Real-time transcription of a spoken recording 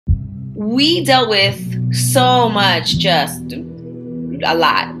we dealt with so much, just a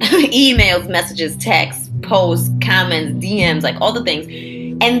lot. Emails, messages, texts, posts, comments, DMs, like all the things.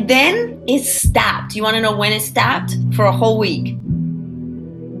 And then it stopped. You want to know when it stopped? For a whole week.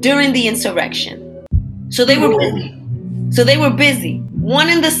 During the insurrection. So they were busy. One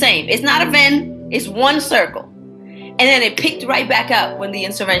and the same. It's not a Venn, it's one circle. And then it picked right back up when the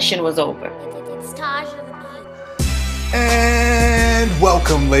insurrection was over. And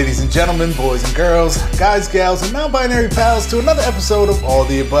welcome, ladies and gentlemen, boys and girls, guys, gals, and non-binary pals to another episode of All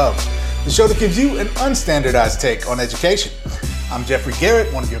the Above, the show that gives you an unstandardized take on education. I'm Jeffrey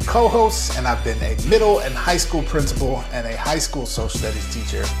Garrett, one of your co-hosts, and I've been a middle and high school principal and a high school social studies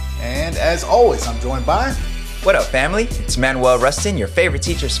teacher. And as always, I'm joined by... What up, family? It's Manuel Rustin, your favorite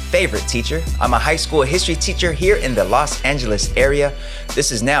teacher's favorite teacher. I'm a high school history teacher here in the Los Angeles area.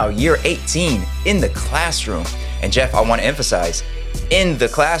 This is now year 18 in the classroom. And Jeff, I want to emphasize, in the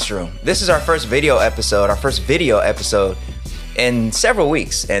classroom. This is our first video episode in several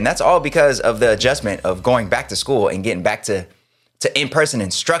weeks. And that's all because of the adjustment of going back to school and getting back to in-person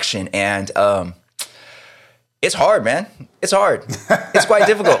instruction. And it's hard, man. It's hard. It's quite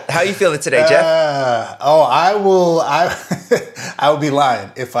difficult. How are you feeling today, Jeff? I would be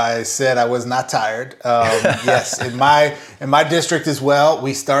lying if I said I was not tired. Yes, in my district as well,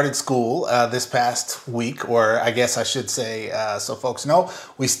 we started school this past week, or I guess I should say, so folks know,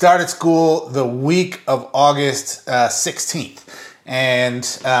 we started school the week of August 16th, and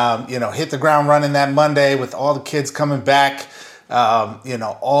hit the ground running that Monday with all the kids coming back.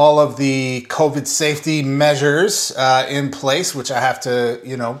 All of the COVID safety measures in place, which I have to,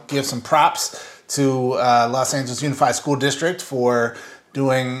 give some props to Los Angeles Unified School District for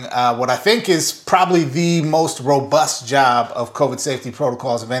doing what I think is probably the most robust job of COVID safety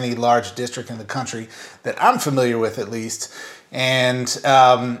protocols of any large district in the country that I'm familiar with, at least. And,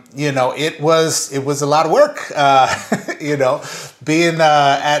 it was a lot of work, being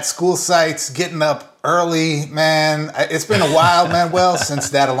at school sites, getting up early, man. It's been a while, Manuel, since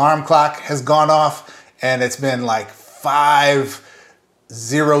that alarm clock has gone off, and it's been like 5:00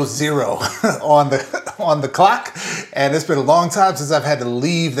 on the clock, and it's been a long time since I've had to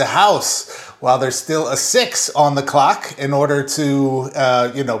leave the house while there's still a 6 on the clock in order to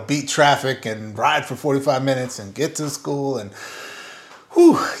beat traffic and ride for 45 minutes and get to school. And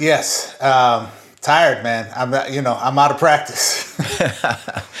tired, man. I'm out of practice.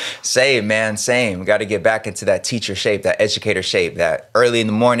 Same, man. Same. Got to get back into that teacher shape, that educator shape, that early in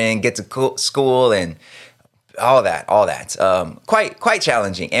the morning, get to school and all that. Quite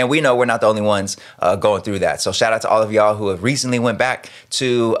challenging. And we know we're not the only ones going through that. So shout out to all of y'all who have recently went back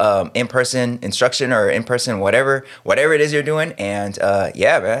to in-person instruction or in-person whatever it is you're doing. And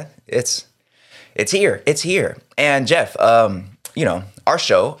man, it's here. It's here. And Jeff, our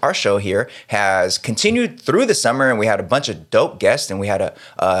show here has continued through the summer, and we had a bunch of dope guests, and we had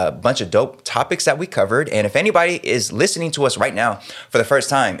a bunch of dope topics that we covered. And if anybody is listening to us right now for the first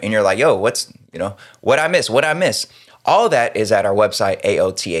time and you're like, yo, what I miss? All that is at our website,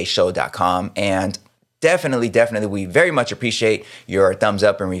 aotashow.com. And definitely, we very much appreciate your thumbs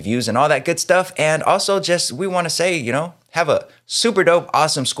up and reviews and all that good stuff. And also we want to say, have a super dope,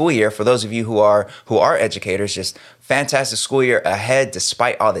 awesome school year for those of you who are educators. Just fantastic school year ahead,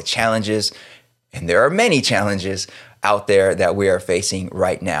 despite all the challenges. And there are many challenges out there that we are facing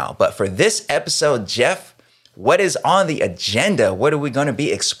right now. But for this episode, Jeff, what is on the agenda? What are we going to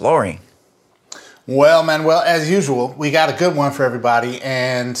be exploring? Well, Manuel, as usual, we got a good one for everybody.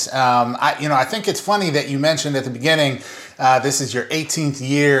 And, I think it's funny that you mentioned at the beginning, this is your 18th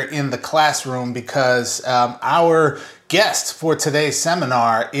year in the classroom, because our guest for today's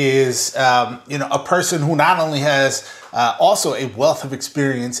seminar is, a person who not only has also a wealth of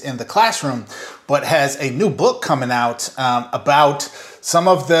experience in the classroom, but has a new book coming out about some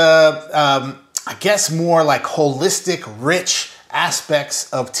of the, more like holistic, rich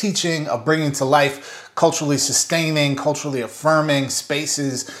aspects of teaching, of bringing to life culturally sustaining, culturally affirming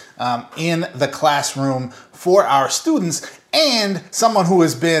spaces in the classroom for our students, and someone who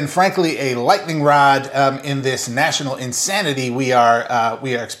has been, frankly, a lightning rod in this national insanity we are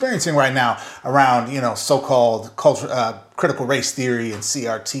experiencing right now around, so-called critical race theory and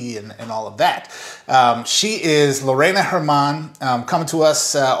CRT and all of that. She is Lorena Germán, coming to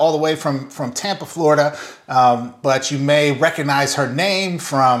us all the way from Tampa, Florida. But you may recognize her name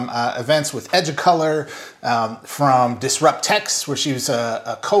from events with Educolor, from Disrupt Text, where she was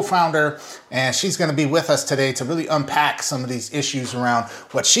a co-founder, and she's going to be with us today to really unpack some of these issues around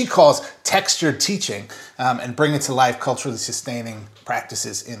what she calls textured teaching, and bring it to life culturally sustaining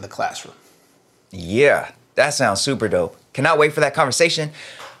practices in the classroom. Yeah, that sounds super dope. Cannot wait for that conversation.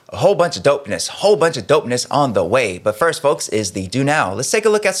 A whole bunch of dopeness on the way. But first, folks, is the Do Now. Let's take a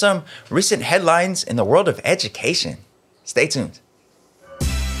look at some recent headlines in the world of education. Stay tuned.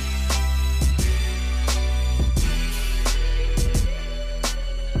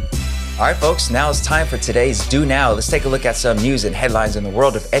 All right, folks, now it's time for today's Do Now. Let's take a look at some news and headlines in the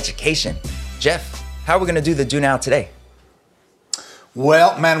world of education. Jeff, how are we going to do the Do Now today?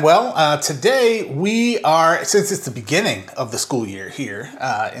 Well, Manuel, today we are, since it's the beginning of the school year here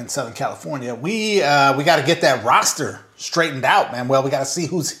in Southern California, we got to get that roster straightened out, Manuel. We got to see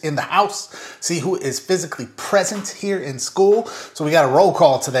who's in the house, see who is physically present here in school. So we got a roll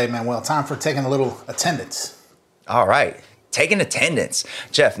call today, Manuel. Time for taking a little attendance. All right, taking attendance.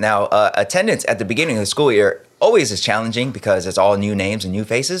 Jeff, now attendance at the beginning of the school year always is challenging because it's all new names and new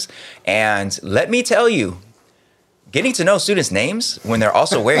faces. And let me tell you, getting to know students' names when they're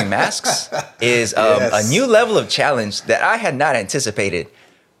also wearing masks is a new level of challenge that I had not anticipated.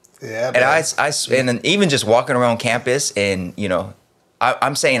 Yeah, and and even just walking around campus and,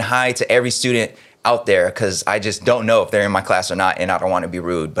 I'm saying hi to every student out there because I just don't know if they're in my class or not, and I don't want to be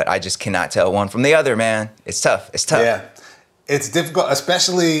rude, but I just cannot tell one from the other, man. It's tough. Yeah. It's difficult,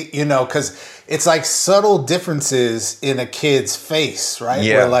 especially, because it's like subtle differences in a kid's face, right?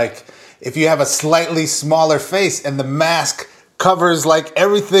 Yeah. Where like, if you have a slightly smaller face and the mask covers like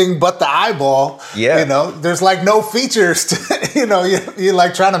everything but the eyeball, there's like no features to, you're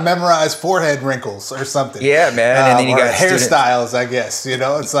like trying to memorize forehead wrinkles or something. Yeah, man. And then you got hairstyles, I guess,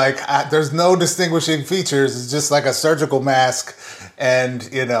 it's like there's no distinguishing features. It's just like a surgical mask and,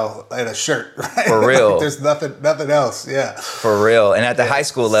 and a shirt, right? For real. There's nothing else. Yeah. For real. And at the high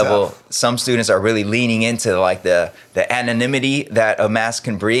school level, some students are really leaning into like the anonymity that a mask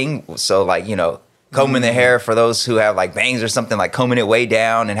can bring. So like, combing the hair for those who have like bangs or something, like combing it way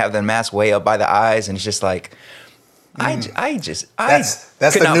down and have the mask way up by the eyes. And it's just like, that's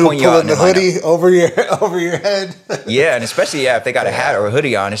the new pulling the hoodie over your head. Yeah. And especially, if they got a hat or a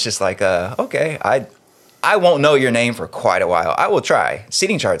hoodie on, it's just like, okay, I won't know your name for quite a while. I will try.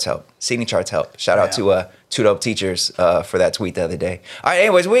 Seating charts help. Shout out to Two Dope Teachers for that tweet the other day. All right,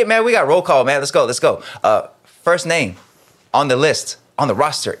 anyways, we got roll call, man. Let's go. First name on the list, on the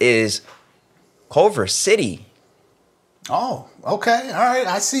roster is Culver City. Oh, okay. All right.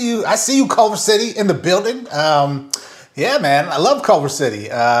 I see you, Culver City, in the building. Yeah, man. I love Culver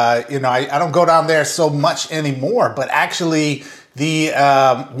City. I don't go down there so much anymore, but actually the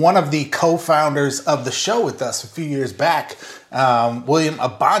one of the co-founders of the show with us a few years back, William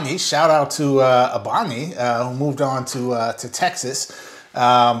Abani, shout out to Abani, who moved on to Texas,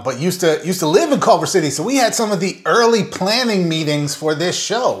 but used to live in Culver City. So we had some of the early planning meetings for this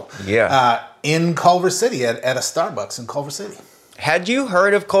show. Yeah. In Culver City at a Starbucks in Culver City. Had you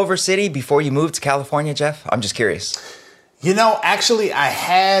heard of Culver City before you moved to California, Jeff? I'm just curious. Actually I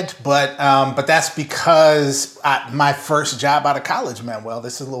had, but that's because my first job out of college, Manuel,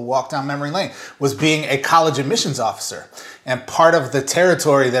 this is a little walk down memory lane, was being a college admissions officer. And part of the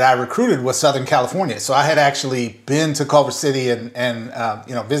territory that I recruited was Southern California. So I had actually been to Culver City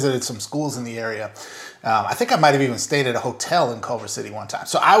and visited some schools in the area. I think I might have even stayed at a hotel in Culver City one time.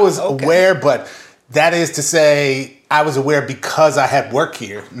 So I was aware, but that is to say I was aware because I had work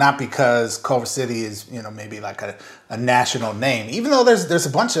here, not because Culver City is, maybe like a national name. Even though there's a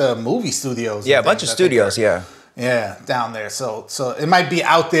bunch of movie studios. Yeah, a bunch of studios, yeah. Yeah, down there. So it might be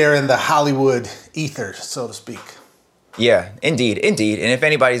out there in the Hollywood ether, so to speak. Yeah, indeed. And if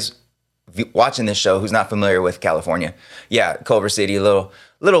anybody's watching this show who's not familiar with California, Culver City, a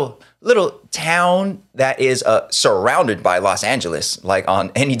little town that is surrounded by Los Angeles. Like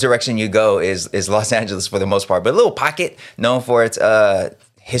on any direction you go is Los Angeles for the most part, but a little pocket known for its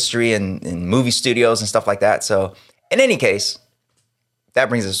history and movie studios and stuff like that. So in any case, that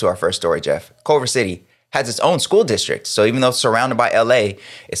brings us to our first story, Jeff. Culver City has its own school district. So even though surrounded by LA,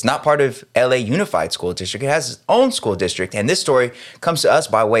 it's not part of LA Unified School District. It has its own school district. And this story comes to us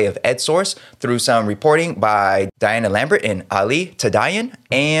by way of EdSource through some reporting by Diana Lambert and Ali Tadayan.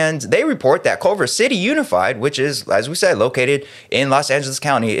 And they report that Culver City Unified, which is, as we said, located in Los Angeles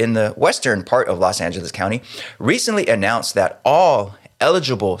County, in the western part of Los Angeles County, recently announced that all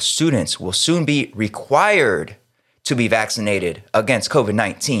eligible students will soon be required to be vaccinated against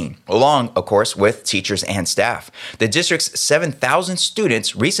COVID-19, along, of course, with teachers and staff. The district's 7,000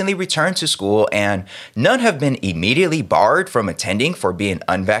 students recently returned to school, and none have been immediately barred from attending for being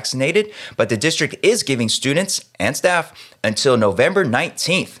unvaccinated, but the district is giving students and staff until November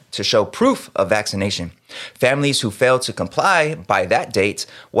 19th to show proof of vaccination. Families who fail to comply by that date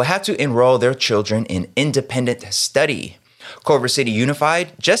will have to enroll their children in independent study. Culver City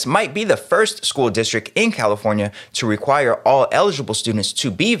Unified just might be the first school district in California to require all eligible students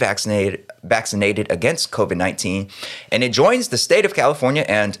to be vaccinated against COVID-19. And it joins the state of California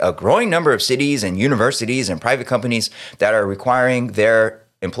and a growing number of cities and universities and private companies that are requiring their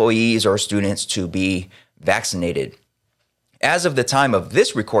employees or students to be vaccinated. As of the time of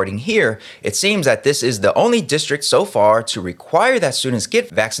this recording here, it seems that this is the only district so far to require that students get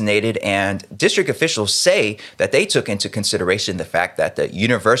vaccinated, and district officials say that they took into consideration the fact that the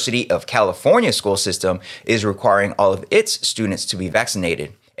University of California school system is requiring all of its students to be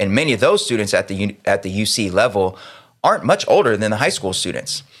vaccinated. And many of those students at the UC level aren't much older than the high school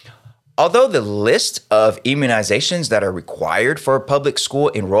students. Although the list of immunizations that are required for public school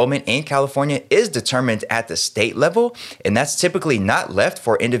enrollment in California is determined at the state level, and that's typically not left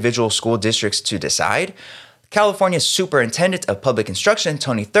for individual school districts to decide, California's Superintendent of Public Instruction,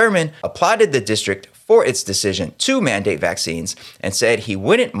 Tony Thurmond, applauded the district for its decision to mandate vaccines and said he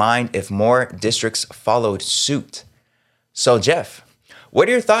wouldn't mind if more districts followed suit. So, Jeff, what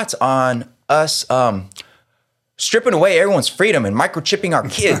are your thoughts on us stripping away everyone's freedom and microchipping our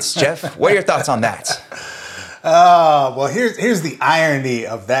kids? Jeff, what are your thoughts on that? Well, here's the irony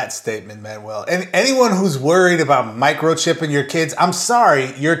of that statement, Manuel. And anyone who's worried about microchipping your kids, I'm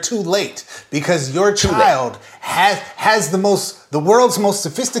sorry, you're too late, because your child has the world's most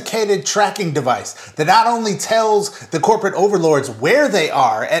sophisticated tracking device that not only tells the corporate overlords where they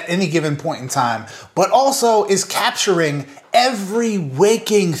are at any given point in time, but also is capturing every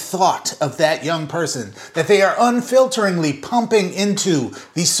waking thought of that young person that they are unfilteringly pumping into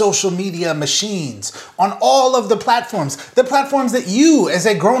these social media machines on all of the platforms that you as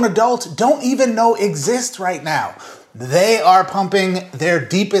a grown adult don't even know exist right now. They are pumping their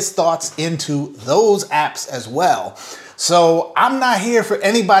deepest thoughts into those apps as well. So I'm not here for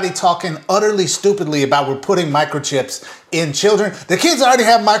anybody talking utterly stupidly about we're putting microchips in children. The kids already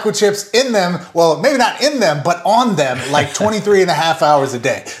have microchips in them. Well, maybe not in them, but on them like 23 and a half hours a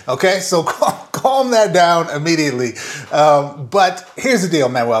day. Okay, so calm that down immediately. But here's the deal,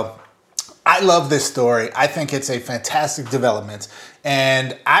 Manuel. I love this story. I think it's a fantastic development.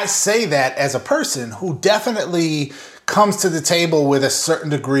 And I say that as a person who definitely comes to the table with a certain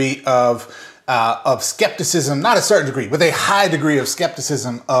degree of skepticism, not a certain degree, with a high degree of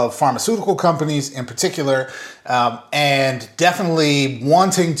skepticism of pharmaceutical companies in particular, and definitely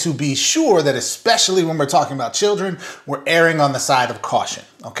wanting to be sure that, especially when we're talking about children, we're erring on the side of caution,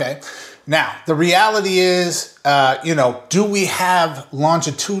 okay? Now, the reality is, do we have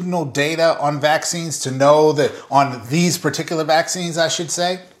longitudinal data on vaccines to know that, on these particular vaccines, I should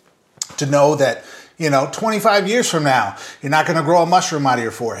say, to know that, 25 years from now, you're not going to grow a mushroom out of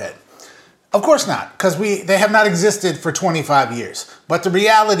your forehead? Of course not, because they have not existed for 25 years. But the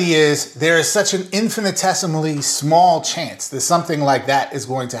reality is there is such an infinitesimally small chance that something like that is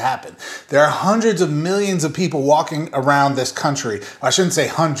going to happen. There are hundreds of millions of people walking around this country. I shouldn't say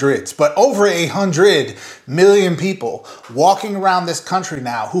hundreds, but over 100 million people walking around this country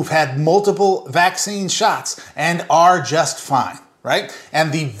now who've had multiple vaccine shots and are just fine. Right?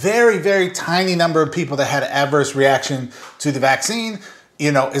 And the very, very tiny number of people that had an adverse reaction to the vaccine,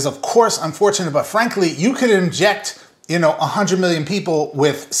 is of course unfortunate, but frankly, you could inject, 100 million people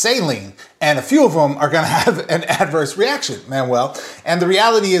with saline, and a few of them are going to have an adverse reaction, Manuel. And the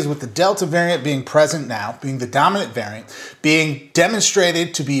reality is, with the Delta variant being present now, being the dominant variant, being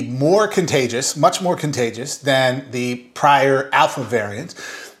demonstrated to be more contagious, much more contagious than the prior Alpha variant,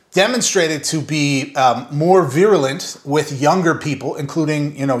 demonstrated to be more virulent with younger people,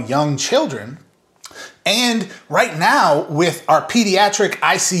 including, young children. And right now, with our pediatric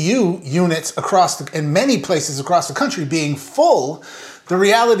ICU units in many places across the country being full, the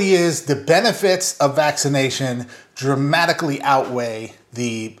reality is the benefits of vaccination dramatically outweigh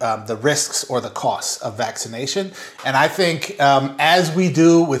the risks or the costs of vaccination. And I think as we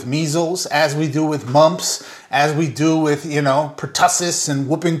do with measles, as we do with mumps, as we do with, pertussis and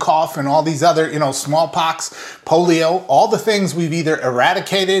whooping cough and all these other, smallpox, polio, all the things we've either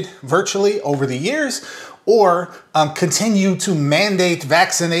eradicated virtually over the years or continue to mandate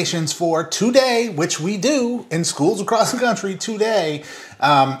vaccinations for today, which we do in schools across the country today.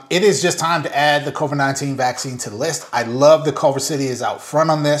 It is just time to add the COVID-19 vaccine to the list. I love that Culver City is out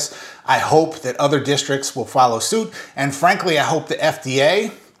front on this. I hope that other districts will follow suit. And frankly, I hope the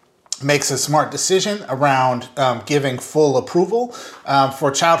FDA makes a smart decision around giving full approval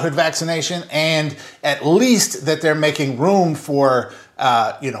for childhood vaccination, and at least that they're making room for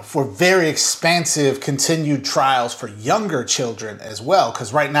for very expansive continued trials for younger children as well.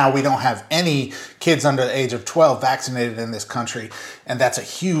 Because right now we don't have any kids under the age of 12 vaccinated in this country. And that's a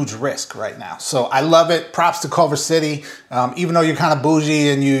huge risk right now. So I love it. Props to Culver City. Even though you're kind of bougie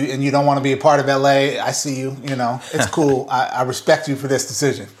and you don't want to be a part of LA, I see you, it's cool. I respect you for this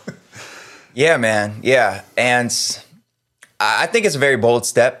decision. Yeah, man. Yeah. And I think it's a very bold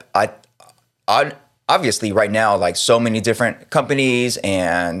step. I obviously right now, like so many different companies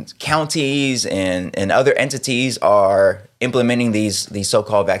and counties and other entities are implementing these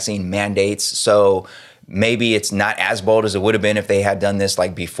so-called vaccine mandates. So maybe it's not as bold as it would have been if they had done this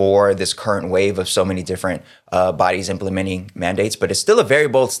like before this current wave of so many different bodies implementing mandates. But it's still a very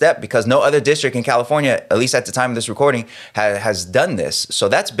bold step because no other district in California, at least at the time of this recording, has done this. So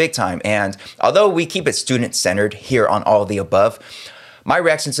that's big time. And although we keep it student-centered here on All of the Above, my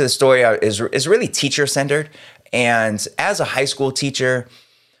reaction to the story is really teacher-centered. And as a high school teacher,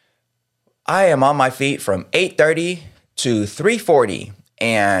 I am on my feet from 8:30 to 3:40.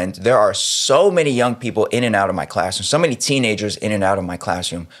 And there are so many young people in and out of my classroom, so many teenagers in and out of my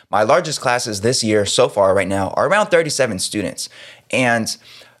classroom. My largest classes this year so far right now are around 37 students. And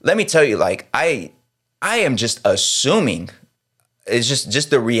let me tell you, like, I am just assuming it's just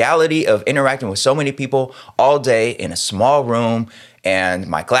the reality of interacting with so many people all day in a small room and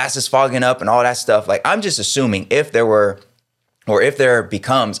my glass is fogging up and all that stuff. Like, I'm just assuming if there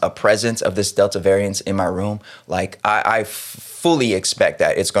becomes a presence of this Delta variant in my room, like I fully expect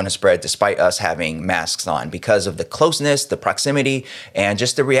that it's going to spread despite us having masks on because of the closeness, the proximity, and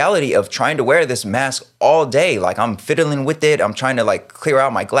just the reality of trying to wear this mask all day. Like, I'm fiddling with it. I'm trying to like clear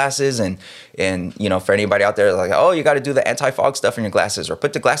out my glasses and for anybody out there like, oh, you got to do the anti-fog stuff in your glasses or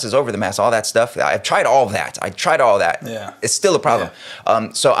put the glasses over the mask, all that stuff. I've tried all of that. Yeah. It's still a problem. Yeah.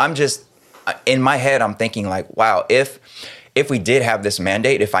 So I'm just, in my head, I'm thinking like, wow, if we did have this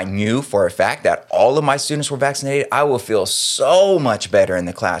mandate, if I knew for a fact that all of my students were vaccinated, I will feel so much better in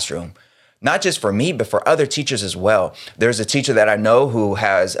the classroom. Not just for me, but for other teachers as well. There's a teacher that I know who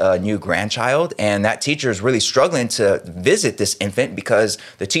has a new grandchild, and that teacher is really struggling to visit this infant because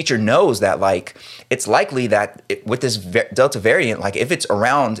the teacher knows that, like, it's likely that with this Delta variant, like, if it's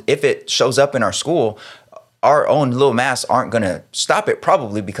around, if it shows up in our school, our own little masks aren't going to stop it,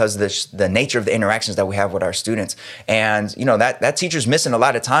 probably because of the nature of the interactions that we have with our students. And, that teacher's missing a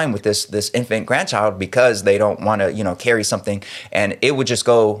lot of time with this infant grandchild because they don't want to, carry something. And it would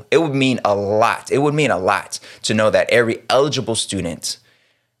mean a lot. It would mean a lot to know that every eligible student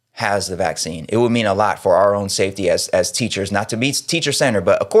has the vaccine. It would mean a lot for our own safety as teachers, not to be teacher-centered,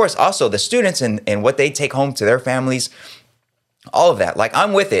 but of course also the students and what they take home to their families. All of that. Like,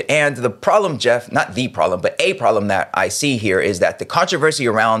 I'm with it. And the problem, Jeff, not the problem, but a problem that I see here is that the controversy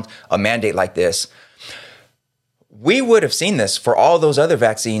around a mandate like this, we would have seen this for all those other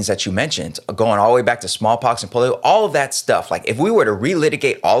vaccines that you mentioned, going all the way back to smallpox and polio, all of that stuff. Like, if we were to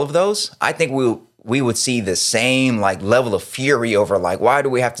relitigate all of those, I think we would see the same like level of fury over like, why do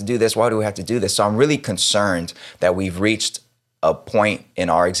we have to do this? Why do we have to do this? So I'm really concerned that we've reached a point in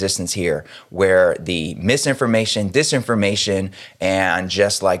our existence here where the misinformation, disinformation, and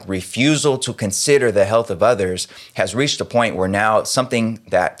just like refusal to consider the health of others has reached a point where now something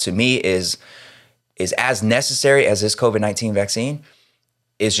that to me is as necessary as this COVID-19 vaccine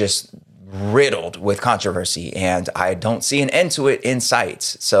is just riddled with controversy, and I don't see an end to it in sight.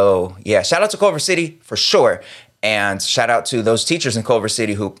 So yeah, shout out to Culver City for sure. And shout out to those teachers in Culver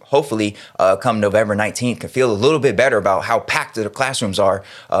City who hopefully come November 19th can feel a little bit better about how packed the classrooms are,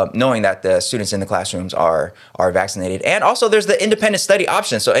 knowing that the students in the classrooms are vaccinated. And also there's the independent study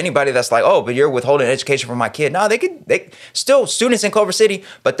option. So anybody that's like, oh, but you're withholding education from my kid. No, they still students in Culver City,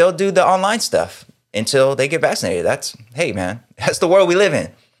 but they'll do the online stuff until they get vaccinated. Hey man, that's the world we live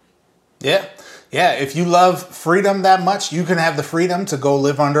in. Yeah. Yeah, if you love freedom that much, you can have the freedom to go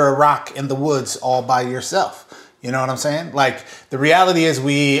live under a rock in the woods all by yourself. You know what I'm saying? Like, the reality is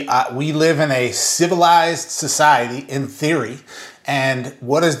we live in a civilized society in theory. And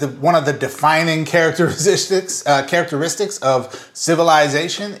what is one of the defining characteristics of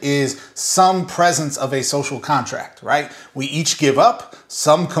civilization is some presence of a social contract, right? We each give up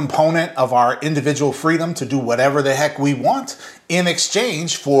some component of our individual freedom to do whatever the heck we want in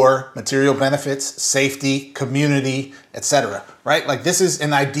exchange for material benefits, safety, community, etc. Right? Like, this is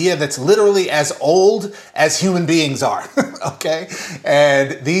an idea that's literally as old as human beings are. Okay,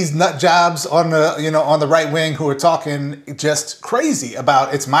 and these nut jobs on the right wing who are talking just crazy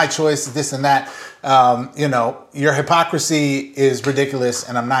about it's my choice, this and that. Your hypocrisy is ridiculous,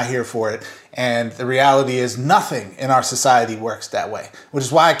 and I'm not here for it. And the reality is nothing in our society works that way, which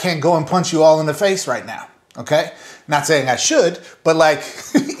is why I can't go and punch you all in the face right now. Okay, not saying I should, but like,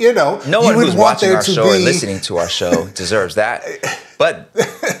 you know, No one you would who's want watching there our to show or be- listening to our show deserves that. But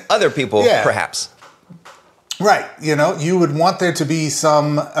other people, Yeah. perhaps. Right, you know, you would want there to be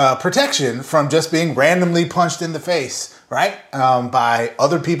some protection from just being randomly punched in the face, right? By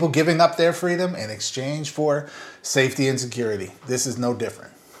other people giving up their freedom in exchange for safety and security. This is no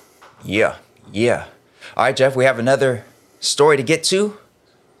different. Yeah. All right, Jeff, we have another story to get to.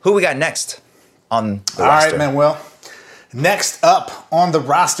 Who we got next on the All roster? right, Manuel. Next up on the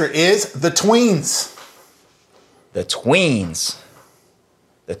roster is the Tweens. The tweens.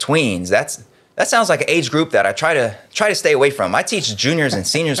 That sounds like an age group that I try to stay away from. I teach juniors and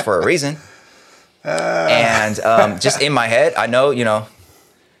seniors for a reason. And just in my head, I know, you know,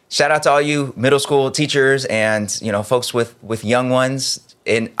 shout out to all you middle school teachers and, you know, folks with young ones.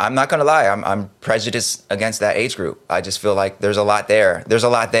 And I'm not going to lie, I'm prejudiced against that age group. I just feel like there's a lot there.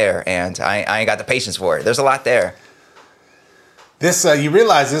 And I ain't got the patience for it. There's a lot there. This you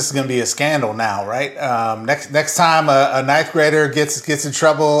realize this is going to be a scandal now, right? Next time a ninth grader gets in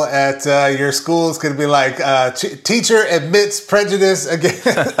trouble at your school, it's going to be like teacher admits prejudice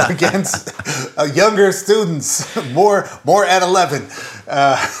against younger students, more at 11.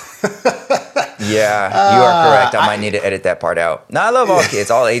 Yeah, you are correct. I might need to edit that part out. No, I love all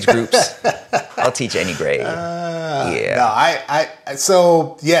kids, all age groups. I'll teach any grade. Yeah. No,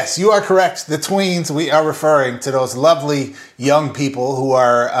 so yes, you are correct. The tweens, we are referring to those lovely young people who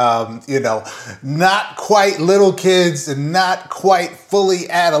are, you know, not quite little kids and not quite fully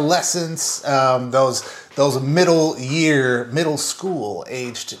adolescents. Those middle school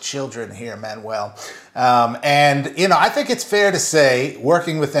aged children here, Manuel. And, you know, I think it's fair to say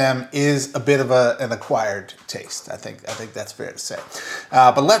working with them is a bit of an acquired taste. I think that's fair to say.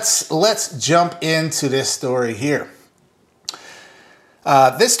 But let's jump into this story here.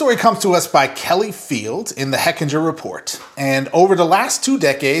 This story comes to us by Kelly Field in the Hechinger Report. And over the last 2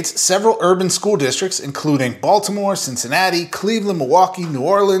 decades, several urban school districts, including Baltimore, Cincinnati, Cleveland, Milwaukee, New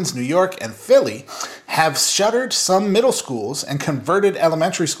Orleans, New York, and Philly, have shuttered some middle schools and converted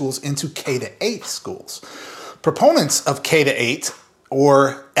elementary schools into K-8 schools. Proponents of K-8,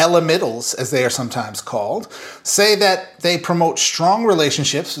 or elemiddles as they are sometimes called, say that they promote strong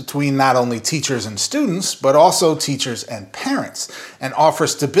relationships between not only teachers and students, but also teachers and parents, and offer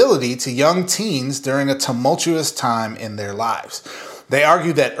stability to young teens during a tumultuous time in their lives. They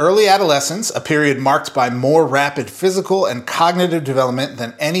argue that early adolescence, a period marked by more rapid physical and cognitive development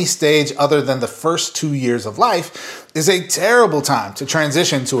than any stage other than the first 2 years of life, is a terrible time to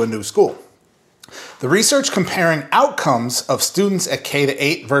transition to a new school. The research comparing outcomes of students at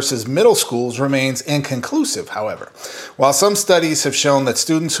K-8 versus middle schools remains inconclusive, however. While some studies have shown that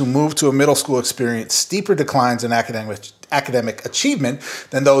students who move to a middle school experience steeper declines in academic achievement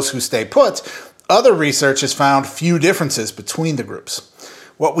than those who stay put, other research has found few differences between the groups.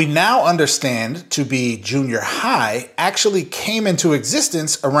 What we now understand to be junior high actually came into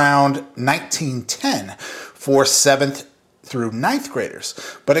existence around 1910 for 7th through 9th graders,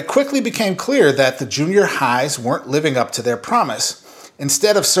 but it quickly became clear that the junior highs weren't living up to their promise.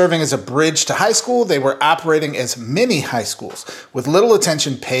 Instead of serving as a bridge to high school, they were operating as mini high schools with little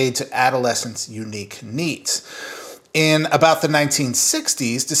attention paid to adolescents' unique needs. In about the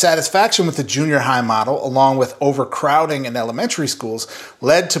 1960s, dissatisfaction with the junior high model, along with overcrowding in elementary schools,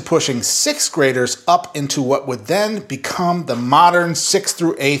 led to pushing 6th graders up into what would then become the modern 6th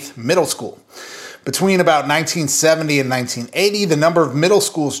through 8th middle school. Between about 1970 and 1980, the number of middle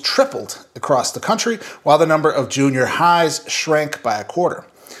schools tripled across the country, while the number of junior highs shrank by a quarter.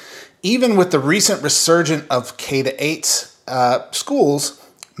 Even with the recent resurgence of K-8 schools,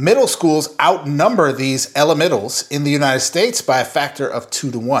 middle schools outnumber these elemiddles in the United States by a factor of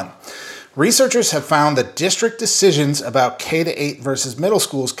 2 to 1. Researchers have found that district decisions about K-8 versus middle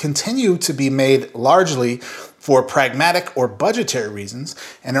schools continue to be made largely for pragmatic or budgetary reasons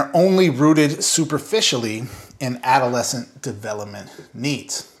and are only rooted superficially in adolescent development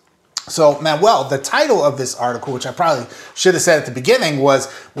needs. So, Manuel, the title of this article, which I probably should have said at the beginning, was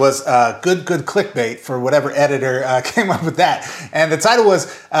good clickbait for whatever editor came up with that. And the title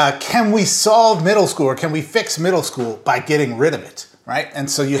was, Can we solve middle school, or can we fix middle school by getting rid of it, right? And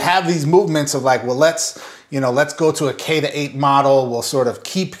so you have these movements of like, well, let's go to a K-8 model. We'll sort of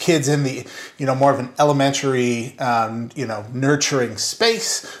keep kids in the, more of an elementary, nurturing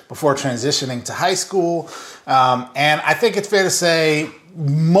space before transitioning to high school. And I think it's fair to say,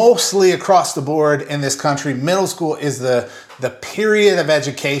 mostly across the board in this country, middle school is the period of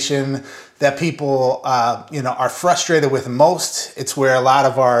education that people, are frustrated with most. It's where a lot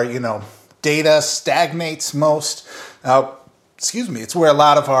of our, data stagnates most. excuse me, it's where a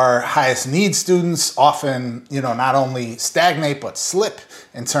lot of our highest need students often, not only stagnate, but slip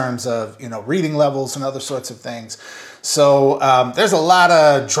in terms of, reading levels and other sorts of things. So there's a lot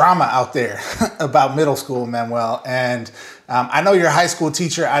of drama out there about middle school, Manuel. And I know you're a high school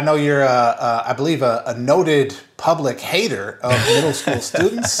teacher. I know you're, I believe, a noted public hater of middle school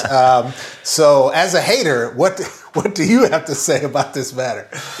students. So as a hater, what do you have to say about this matter?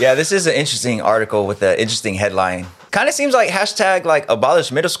 Yeah, this is an interesting article with an interesting headline. Kind of seems like hashtag like abolish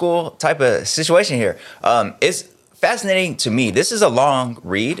middle school type of situation here. It's fascinating to me. This is a long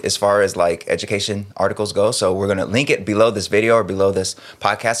read as far as like education articles go. So we're going to link it below this video or below this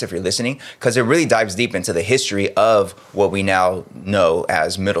podcast if you're listening, because it really dives deep into the history of what we now know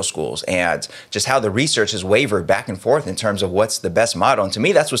as middle schools and just how the research has wavered back and forth in terms of what's the best model. And to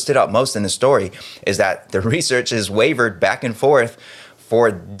me, that's what stood out most in the story, is that the research has wavered back and forth for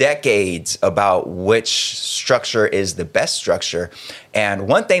decades about which structure is the best structure. And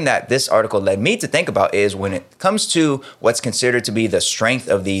one thing that this article led me to think about is when it comes to what's considered to be the strength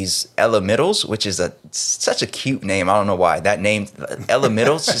of these elementals, which is such a cute name. I don't know why that name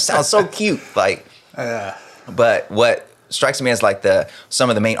elementals just sounds so cute. But what strikes me as like some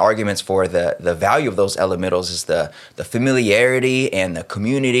of the main arguments for the value of those elementals is the familiarity and the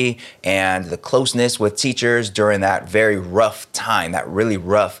community and the closeness with teachers during that very rough time, that really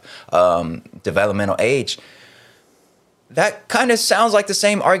rough developmental age. That kind of sounds like the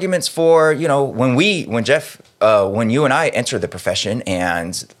same arguments for, when you and I entered the profession,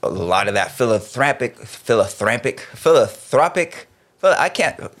 and a lot of that philanthropic,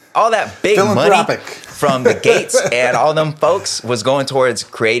 all that big money from the Gates and all them folks was going towards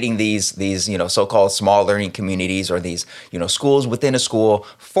creating these so-called small learning communities, or these, schools within a school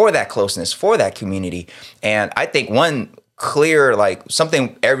for that closeness, for that community. And I think one clear, like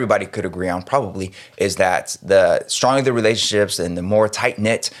something everybody could agree on probably, is that the stronger the relationships and the more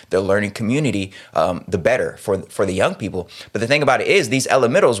tight-knit the learning community, the better for the young people. But the thing about it is, these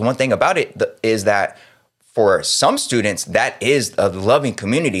elementals, one thing about it is that for some students, that is a loving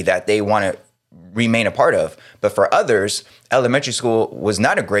community that they want to remain a part of. But for others, elementary school was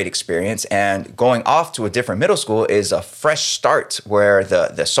not a great experience, and going off to a different middle school is a fresh start where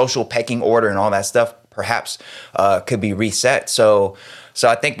the social pecking order and all that stuff perhaps could be reset. So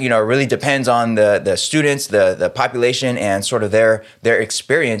I think, it really depends on the students, the population, and sort of their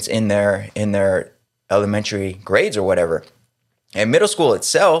experience in their elementary grades or whatever. And middle school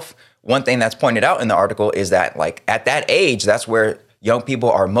itself, one thing that's pointed out in the article is that, like, at that age, that's where young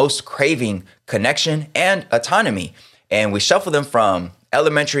people are most craving connection and autonomy. And we shuffle them from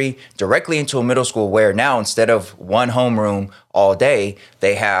elementary directly into a middle school, where now, instead of one homeroom all day,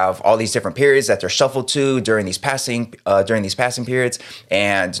 they have all these different periods that they're shuffled to during these passing periods,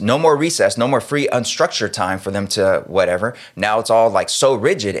 and no more recess, no more free unstructured time for them to whatever. Now it's all like so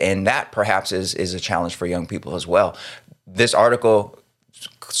rigid, and that perhaps is a challenge for young people as well. This article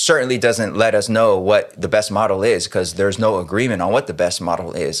certainly doesn't let us know what the best model is, because there's no agreement on what the best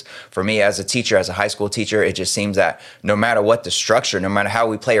model is. For me as a teacher, as a high school teacher, it just seems that no matter what the structure, no matter how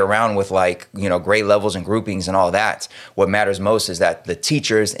we play around with grade levels and groupings and all that, what matters most is that the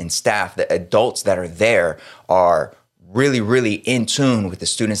teachers and staff, the adults that are there, are really, really in tune with the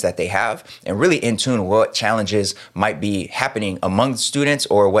students that they have, and really in tune with what challenges might be happening among the students,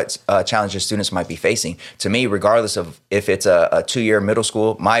 or what challenges students might be facing. To me, regardless of if it's a 2-year middle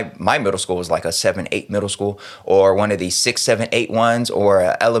school, my middle school was like a 7-8 middle school, or one of these 6-7-8 ones, or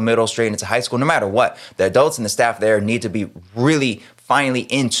a elemental straight into high school, no matter what, the adults and the staff there need to be really finally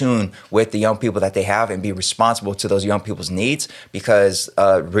in tune with the young people that they have, and be responsible to those young people's needs, because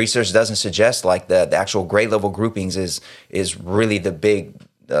research doesn't suggest like the actual grade level groupings is really the big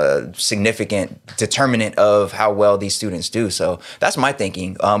significant determinant of how well these students do. So that's my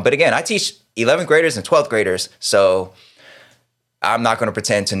thinking. But again, I teach 11th graders and 12th graders, so I'm not going to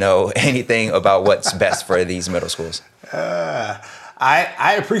pretend to know anything about what's best for these middle schools.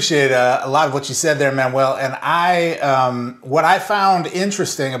 I appreciate a lot of what you said there, Manuel. And what I found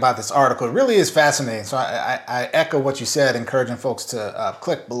interesting about this article, it really is fascinating. So I echo what you said, encouraging folks to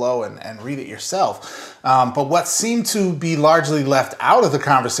click below and read it yourself. But what seemed to be largely left out of the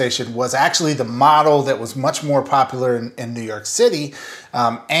conversation was actually the model that was much more popular in New York City,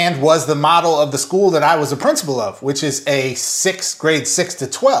 and was the model of the school that I was a principal of, which is a grade 6 to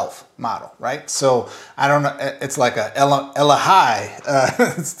 12 model, right? So I don't know, it's like a Ella High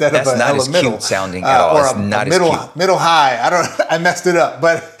instead That's of a not Ella as middle. Cute sounding at all. Or it's a not middle, as cute. middle high. I messed it up,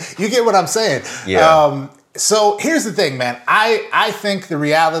 but you get what I'm saying. Yeah. So here's the thing, man. I think the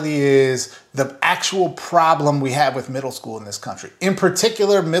reality is the actual problem we have with middle school in this country, in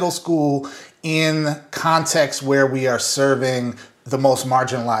particular middle school in contexts where we are serving the most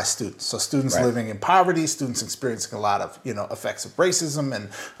marginalized students. So students living in poverty, students experiencing a lot of, effects of racism and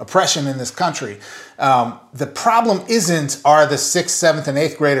oppression in this country. The problem are the 6th, 7th, and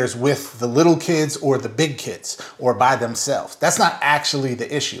 8th graders with the little kids or the big kids or by themselves. That's not actually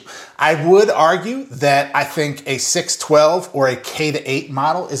the issue. I would argue that I think a 6-12 or a K-8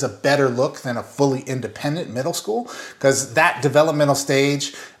 model is a better look than a fully independent middle school, because that developmental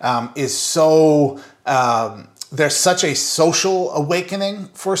stage is so... there's such a social awakening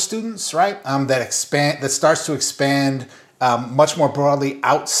for students, right? That starts to expand much more broadly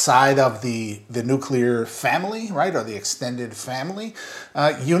outside of the nuclear family, right, or the extended family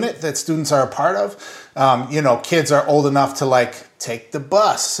unit that students are a part of. Kids are old enough to take the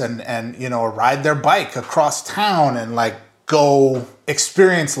bus and ride their bike across town and go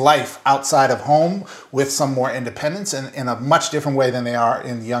experience life outside of home with some more independence and in a much different way than they are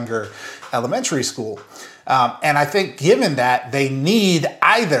in younger elementary school. And I think given that, they need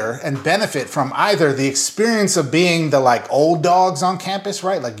either and benefit from either the experience of being the old dogs on campus,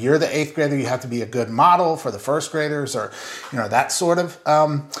 right? You're the 8th grader, you have to be a good model for the 1st graders, or that sort of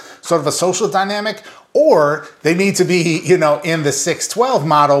a social dynamic. Or they need to be in the 6-12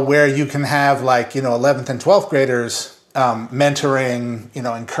 model where you can have 11th and 12th graders mentoring,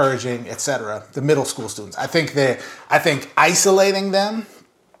 encouraging, etc. The middle school students. I think isolating them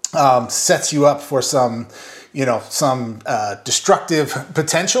sets you up for some destructive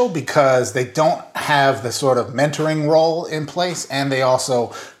potential, because they don't have the sort of mentoring role in place, and they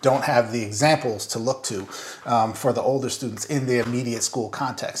also don't have the examples to look to for the older students in the immediate school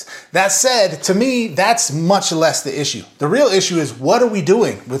context. That said, to me, that's much less the issue. The real issue is, what are we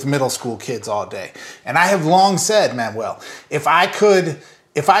doing with middle school kids all day? And I have long said, Manuel, if I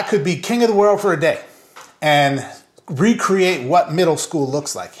could be king of the world for a day and recreate what middle school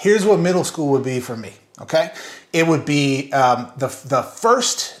looks like, here's what middle school would be for me. Okay, it would be the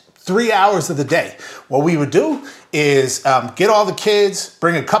first 3 hours of the day. What we would do is get all the kids,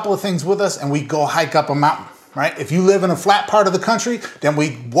 bring a couple of things with us, and we go hike up a mountain. Right? If you live in a flat part of the country, then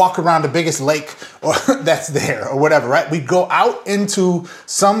we walk around the biggest lake or that's there or whatever. Right? We go out into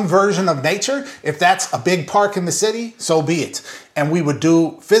some version of nature. If that's a big park in the city, so be it. And we would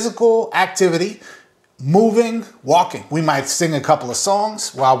do physical activity. Moving, walking. We might sing a couple of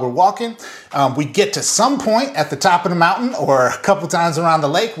songs while we're walking. We'd get to some point at the top of the mountain or a couple times around the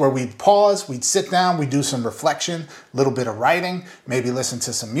lake where we'd pause, we'd sit down, we'd do some reflection, a little bit of writing, maybe listen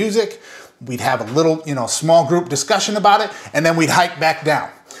to some music. We'd have a little, small group discussion about it, and then we'd hike back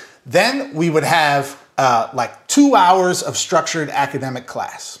down. Then we would have 2 hours of structured academic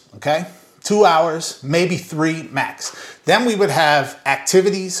class, okay? 2 hours, maybe 3 max. Then we would have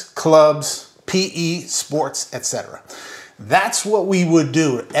activities, clubs, PE, sports, etc. That's what we would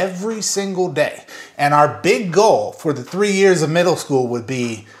do every single day. And our big goal for the 3 years of middle school would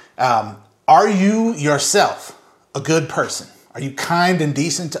be, are you yourself a good person? Are you kind and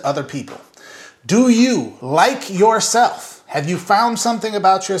decent to other people? Do you like yourself? Have you found something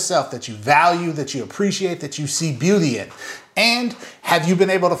about yourself that you value, that you appreciate, that you see beauty in? And have you been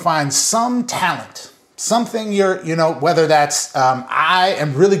able to find some talent? Something whether that's I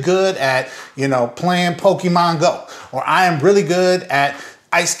am really good at, playing Pokemon Go, or I am really good at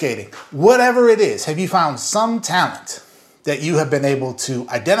ice skating. Whatever it is, have you found some talent that you have been able to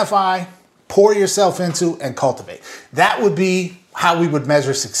identify, pour yourself into, and cultivate? That would be how we would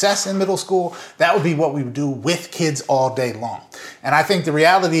measure success in middle school. That would be what we would do with kids all day long. And I think the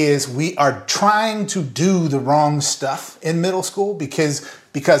reality is we are trying to do the wrong stuff in middle school because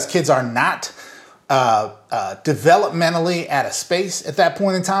kids are not developmentally at a space at that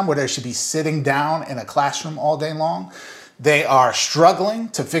point in time where they should be sitting down in a classroom all day long. They are struggling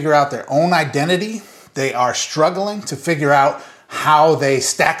to figure out their own identity. They are struggling to figure out how they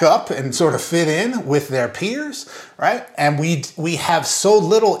stack up and sort of fit in with their peers, right? And we have so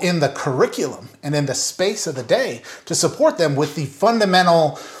little in the curriculum and in the space of the day to support them with the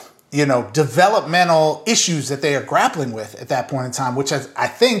fundamental developmental issues that they are grappling with at that point in time, which is, I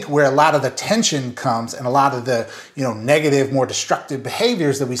think, where a lot of the tension comes and a lot of the, negative, more destructive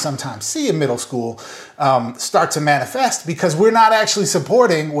behaviors that we sometimes see in middle school start to manifest, because we're not actually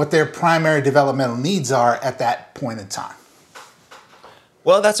supporting what their primary developmental needs are at that point in time.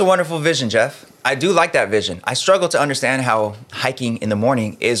 Well, that's a wonderful vision, Jeff. I do like that vision. I struggle to understand how hiking in the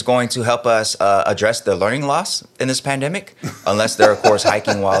morning is going to help us address the learning loss in this pandemic, unless they're, of course,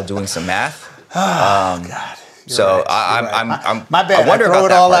 hiking while doing some math. God. You're right. My bad. I wonder I throw about it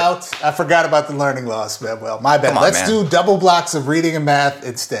that all part. out. I forgot about the learning loss, man. Well, my bad. Come on, Let's man. do double blocks of reading and math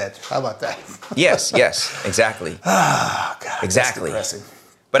instead. How about that? Yes, exactly. Oh, God, Exactly. That's depressing.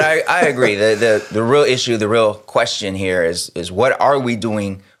 But I agree. The real issue, the real question here is what are we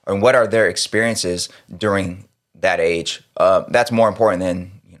doing, and what are their experiences during that age? That's more important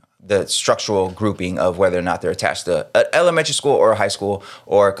than the structural grouping of whether or not they're attached to elementary school or high school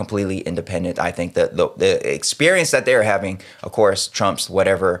or completely independent. I think that the experience that they're having, of course, trumps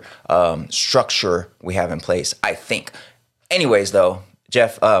whatever structure we have in place, I think. Anyways, though,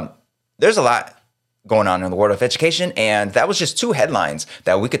 Jeff, there's a lot going on in the world of education, and that was just two headlines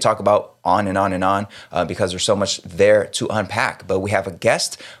that we could talk about on and on and on because there's so much there to unpack. But we have a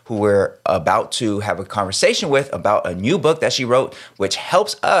guest who we're about to have a conversation with about a new book that she wrote, which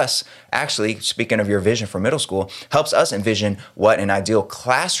helps us, actually, speaking of your vision for middle school, helps us envision what an ideal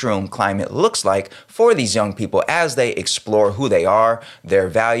classroom climate looks like for these young people as they explore who they are, their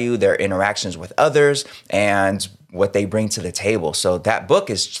value, their interactions with others, and what they bring to the table. So that book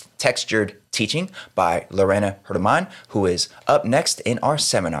is Textured Teaching by Lorena Germán, who is up next in our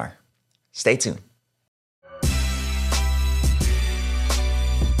seminar. Stay tuned.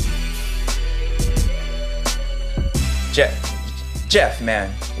 Jeff, man,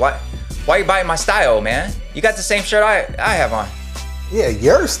 why you biting my style, man? You got the same shirt I have on. Yeah,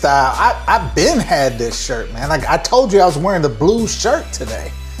 your style. I've been had this shirt, man. Like I told you, I was wearing the blue shirt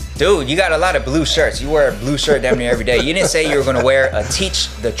today. Dude, you got a lot of blue shirts. You wear a blue shirt damn near every day. You didn't say you were going to wear a Teach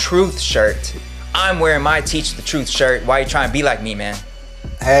the Truth shirt. I'm wearing my Teach the Truth shirt. Why are you trying to be like me, man?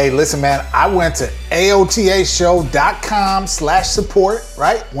 Hey, listen, man, I went to aotashow.com/support,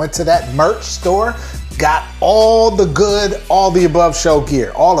 right? Went to that merch store, got all the good, all the above show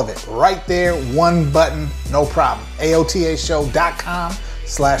gear, all of it right there, one button, no problem.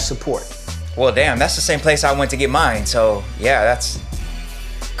 aotashow.com/support. Well, damn, that's the same place I went to get mine. So, yeah, that's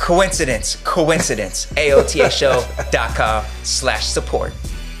coincidence. aotashow.com/support.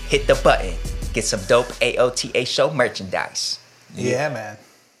 Hit the button. Get some dope AOTA Show merchandise. Yeah, man.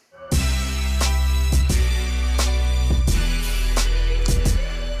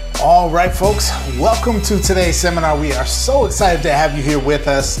 All right, folks, welcome to today's seminar. We are so excited to have you here with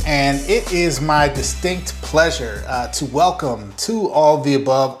us, and it is my distinct pleasure to welcome to all the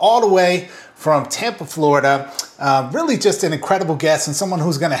above, all the way from Tampa, Florida. Really just an incredible guest and someone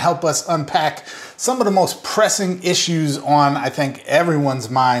who's going to help us unpack some of the most pressing issues on, I think,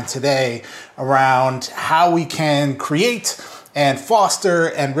 everyone's mind today around how we can create and foster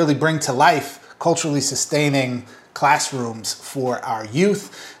and really bring to life culturally sustaining classrooms for our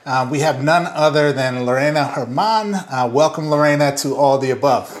youth. We have none other than Lorena Germán. Welcome, Lorena, to All the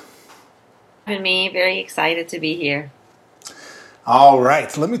Above. And me, very excited to be here. All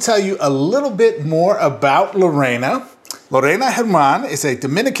right, let me tell you a little bit more about Lorena. Lorena Germán is a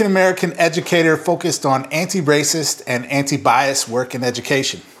Dominican-American educator focused on anti-racist and anti-bias work in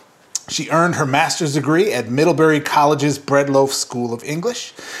education. She earned her master's degree at Middlebury College's Breadloaf School of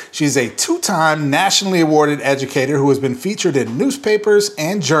English. She's a two-time nationally awarded educator who has been featured in newspapers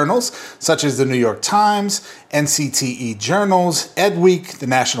and journals such as the New York Times, NCTE Journals, EdWeek, the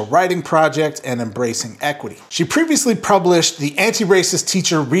National Writing Project, and Embracing Equity. She previously published the Anti-Racist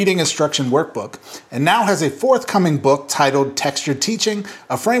Teacher Reading Instruction Workbook and now has a forthcoming book titled Textured Teaching,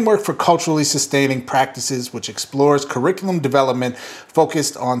 a framework for culturally sustaining practices which explores curriculum development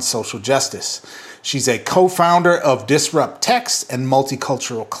focused on social justice. She's a co-founder of Disrupt Text and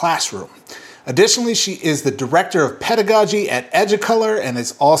Multicultural Classroom. Additionally, she is the Director of Pedagogy at Educolor and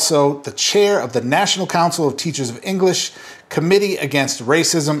is also the Chair of the National Council of Teachers of English, Committee Against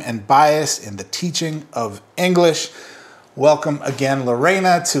Racism and Bias in the Teaching of English. Welcome again,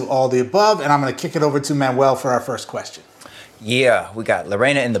 Lorena, to All the Above, and I'm going to kick it over to Manuel for our first question. Yeah, we got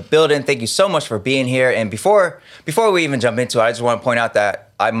Lorena in the building. Thank you so much for being here. And before we even jump into it, I just want to point out that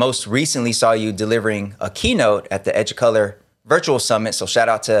I most recently saw you delivering a keynote at the Educolor Virtual Summit. So shout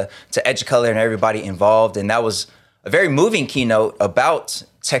out to Educolor and everybody involved. And that was a very moving keynote about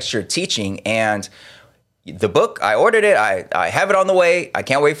textured teaching. And the book, I ordered it. I have it on the way. I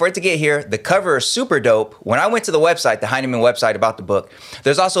can't wait for it to get here. The cover is super dope. When I went to the website, the Heinemann website about the book,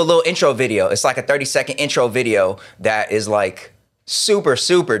 there's also a little intro video. It's like a 30-second intro video that is like super,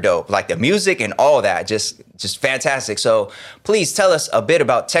 super dope. Like the music and all that, just fantastic. So please tell us a bit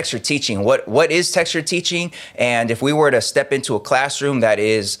about textured teaching. What is textured teaching? And if we were to step into a classroom that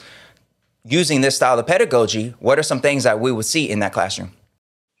is using this style of pedagogy, what are some things that we would see in that classroom?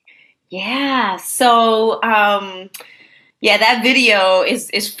 Yeah, so that video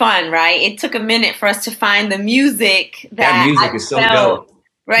is fun, right? It took a minute for us to find the music that music is so dope.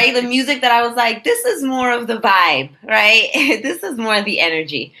 right? The music that I was like, this is more of the vibe, right? This is more of the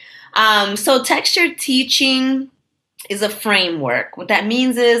energy. So texture teaching is a framework. What that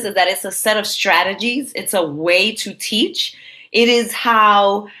means is that it's a set of strategies. It's a way to teach. It is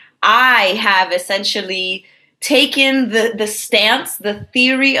how I have essentially taken the stance, the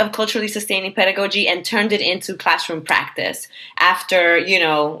theory of culturally sustaining pedagogy and turned it into classroom practice after,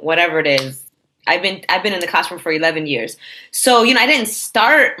 whatever it is. I've been in the classroom for 11 years. So, I didn't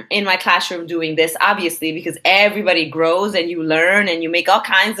start in my classroom doing this, obviously, because everybody grows and you learn and you make all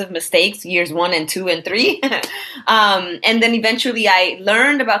kinds of mistakes, years 1 and 2 and 3. And then eventually I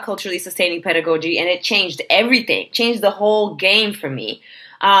learned about culturally sustaining pedagogy and it changed everything, changed the whole game for me.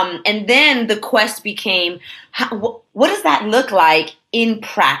 And then the quest became, what does that look like in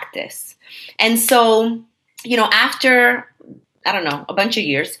practice? And so, after I don't know, a bunch of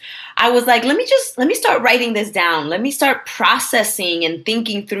years, I was like, let me start writing this down. Let me start processing and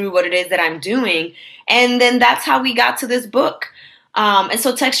thinking through what it is that I'm doing. And then that's how we got to this book. And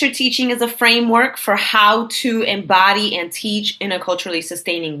so texture teaching is a framework for how to embody and teach in a culturally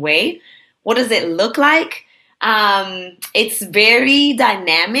sustaining way. What does it look like? It's very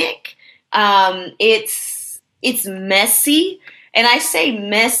dynamic. It's messy. And I say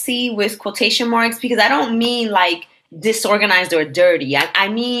messy with quotation marks because I don't mean like disorganized or dirty. I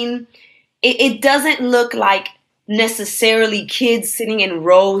mean, it doesn't look like necessarily kids sitting in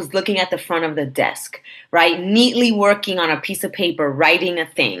rows looking at the front of the desk, right? Neatly working on a piece of paper, writing a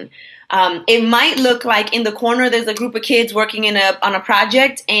thing. It might look like in the corner there's a group of kids working on a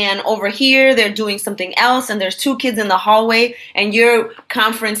project, and over here they're doing something else, and there's 2 kids in the hallway, and you're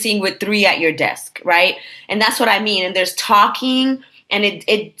conferencing with 3 at your desk, right? And that's what I mean. And there's talking. And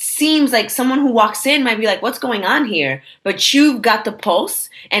it seems like someone who walks in might be like, what's going on here? But you've got the pulse,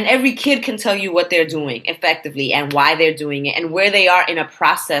 and every kid can tell you what they're doing effectively and why they're doing it and where they are in a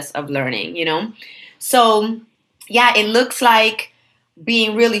process of learning, So, yeah, it looks like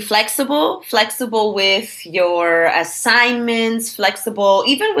being really flexible with your assignments, flexible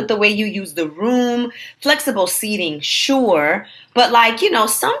even with the way you use the room, flexible seating, sure. But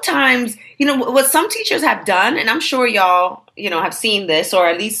sometimes, what some teachers have done, and I'm sure y'all, have seen this or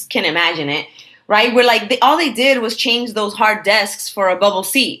at least can imagine it, right? Where all they did was change those hard desks for a bubble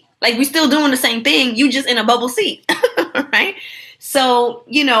seat. Like we're still doing the same thing, you just in a bubble seat, right? So,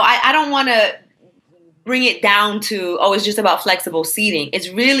 I don't want to bring it down to, it's just about flexible seating. It's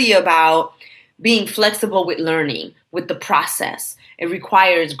really about being flexible with learning, with the process. It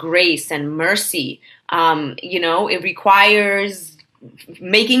requires grace and mercy. It requires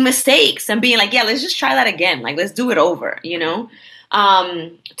making mistakes and being like, yeah, let's just try that again. Like, let's do it over,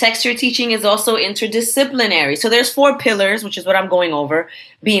 Texture teaching is also interdisciplinary. So there's 4 pillars, which is what I'm going over.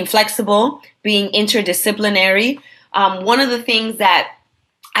 Being flexible, being interdisciplinary. One of the things that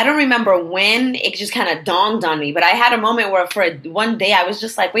I don't remember when it just kind of dawned on me, but I had a moment where one day I was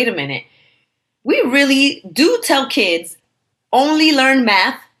just like, wait a minute. We really do tell kids only learn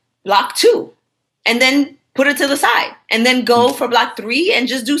math block 2 and then put it to the side and then go for block 3 and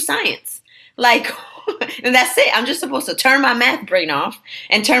just do science. Like, and that's it. I'm just supposed to turn my math brain off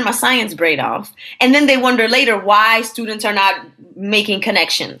and turn my science brain off. And then they wonder later why students are not making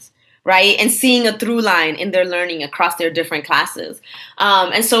connections, right? And seeing a through line in their learning across their different classes.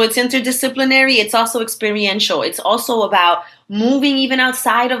 And so it's interdisciplinary. It's also experiential. It's also about moving even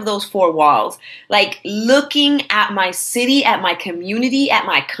outside of those 4 walls, like looking at my city, at my community, at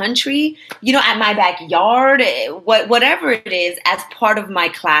my country, at my backyard, whatever it is, as part of my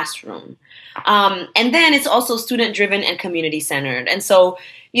classroom. And then it's also student driven and community centered. And so,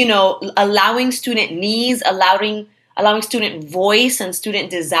 allowing student needs, allowing student voice and student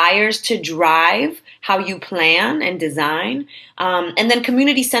desires to drive how you plan and design. And then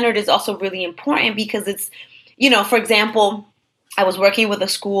community-centered is also really important because it's, for example, I was working with a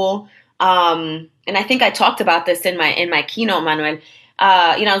school, and I think I talked about this in my keynote, Manuel.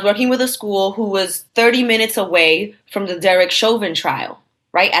 I was working with a school who was 30 minutes away from the Derek Chauvin trial,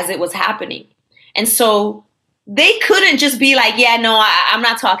 right, as it was happening. And so they couldn't just be like, yeah, no, I'm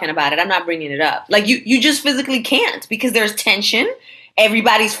not talking about it. I'm not bringing it up. Like you just physically can't because there's tension.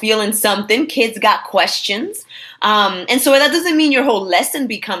 Everybody's feeling something. Kids got questions. And so that doesn't mean your whole lesson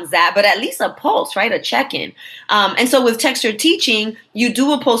becomes that, but at least a pulse, right? A check-in. And so with texture teaching, you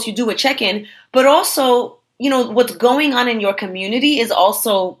do a pulse, you do a check-in, but also, what's going on in your community is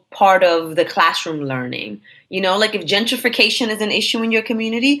also part of the classroom learning. Like if gentrification is an issue in your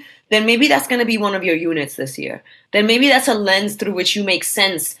community, then maybe that's going to be one of your units this year. Then maybe that's a lens through which you make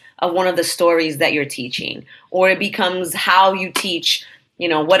sense of one of the stories that you're teaching. Or it becomes how you teach,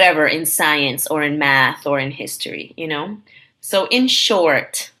 whatever in science or in math or in history, So in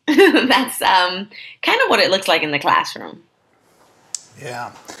short, that's kind of what it looks like in the classroom.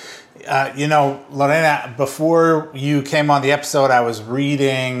 Yeah. Lorena, before you came on the episode, I was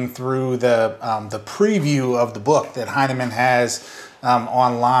reading through the preview of the book that Heinemann has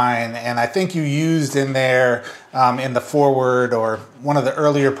online, and I think you used in there in the foreword or one of the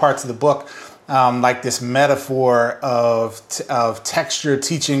earlier parts of the book, like this metaphor of texture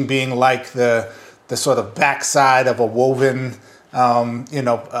teaching being like the sort of backside of a woven, of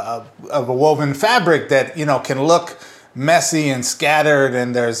a woven fabric that can look messy and scattered,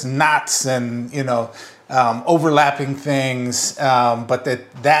 and there's knots and overlapping things, but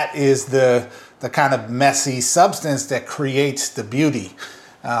that is the kind of messy substance that creates the beauty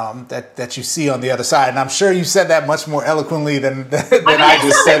that you see on the other side. And I'm sure you said that much more eloquently than I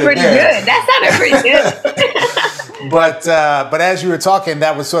just said it there. That sounded pretty good. But as you were talking,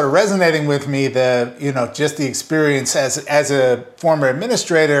 that was sort of resonating with me. Just the experience as a former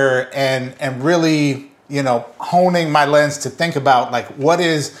administrator and really honing my lens to think about like what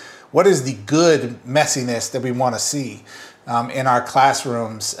is the good messiness that we want to see in our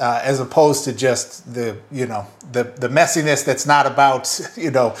classrooms, as opposed to just the messiness that's not about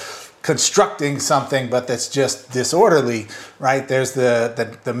constructing something, but that's just disorderly, right? There's the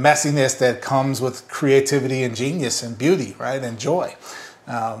messiness that comes with creativity and genius and beauty, right, and joy.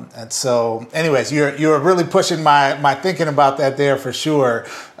 And so, anyways, you're really pushing my thinking about that there for sure.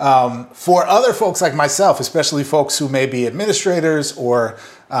 For other folks like myself, especially folks who may be administrators or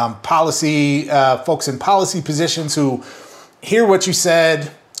policy folks in policy positions who hear what you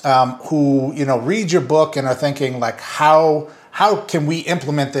said, who read your book and are thinking like, how can we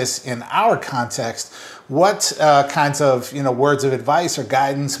implement this in our context? What kinds of words of advice or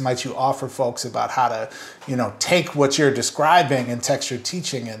guidance might you offer folks about how to take what you're describing in textured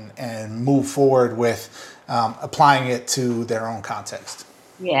teaching and move forward with applying it to their own context?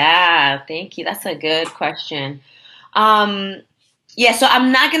 Yeah, thank you. That's a good question. So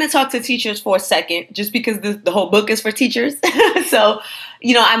I'm not going to talk to teachers for a second, just because the whole book is for teachers. So,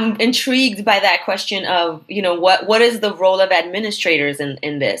 I'm intrigued by that question of, what is the role of administrators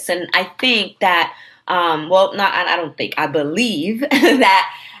in this? And I think that, I believe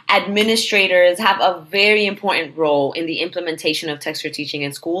that administrators have a very important role in the implementation of textured teaching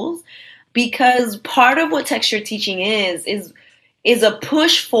in schools, because part of what textured teaching is a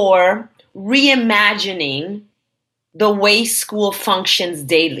push for reimagining the way school functions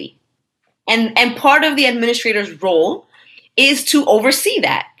daily. And part of the administrator's role is to oversee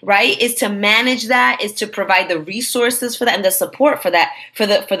that, right? Is to manage that, is to provide the resources for that and the support for that, for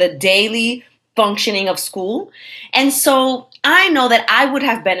the daily functioning of school. And so I know that I would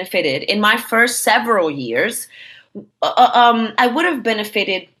have benefited in my first several years. I would have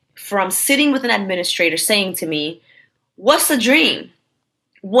benefited from sitting with an administrator saying to me, what's a dream?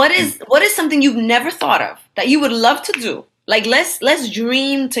 What is something you've never thought of that you would love to do? Like, let's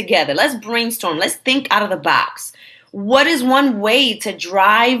dream together. Let's brainstorm. Let's think out of the box. What is one way to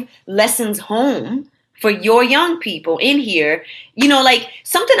drive lessons home for your young people in here? Like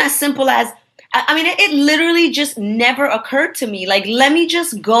something as simple as, it literally just never occurred to me. Like, let me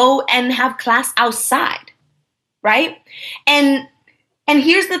just go and have class outside, right? And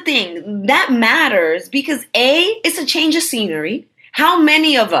here's the thing, that matters because it's a change of scenery. How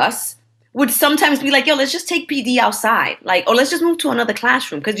many of us would sometimes be like, yo, let's just take PD outside. Like, or let's just move to another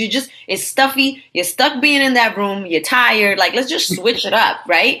classroom because it's stuffy. You're stuck being in that room. You're tired. Like, let's just switch it up,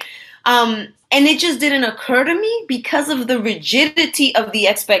 right? And it just didn't occur to me because of the rigidity of the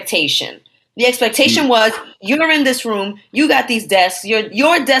expectation. The expectation was, you're in this room. You got these desks.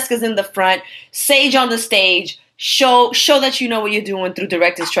 Your desk is in the front. Sage on the stage. Show that you know what you're doing through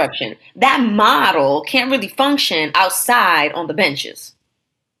direct instruction. That model can't really function outside on the benches.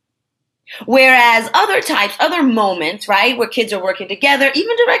 Whereas other moments, right, where kids are working together,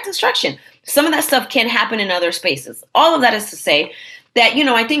 even direct instruction, some of that stuff can happen in other spaces. All of that is to say that,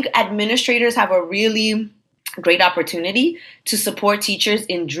 I think administrators have a really great opportunity to support teachers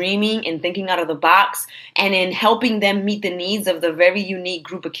in dreaming and thinking out of the box and in helping them meet the needs of the very unique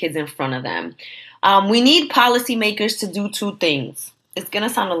group of kids in front of them. We need policymakers to do two things. It's going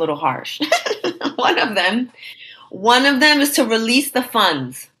to sound a little harsh. One of them is to release the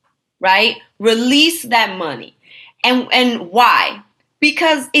funds, right? Release that money. And why?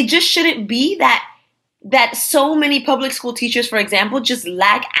 Because it just shouldn't be that so many public school teachers, for example, just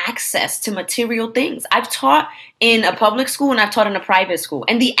lack access to material things. I've taught in a public school and I've taught in a private school.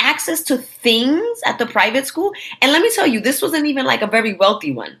 And the access to things at the private school, and let me tell you, this wasn't even like a very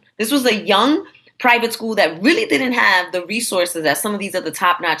wealthy one. This was a young private school that really didn't have the resources that some of these other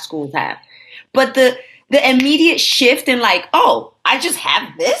top-notch schools have. But the immediate shift in like, oh, I just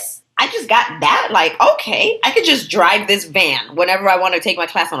have this. I just got that. Like, okay, I could just drive this van whenever I want to take my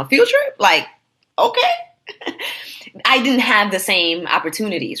class on a field trip. Like, okay. I didn't have the same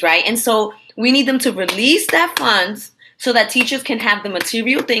opportunities, right? And so we need them to release that funds so that teachers can have the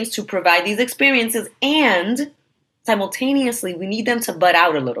material things to provide these experiences. And simultaneously, we need them to butt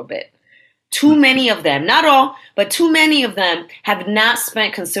out a little bit. Too many of them, not all, but too many of them have not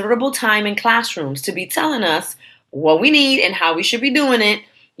spent considerable time in classrooms to be telling us what we need and how we should be doing it.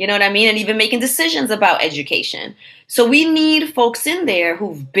 You know what I mean? And even making decisions about education. So we need folks in there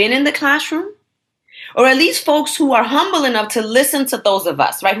who've been in the classroom, or at least folks who are humble enough to listen to those of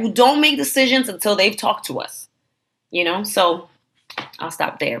us, right? Who don't make decisions until they've talked to us, you know? So I'll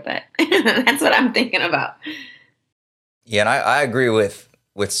stop there, but that's what I'm thinking about. Yeah, and I agree with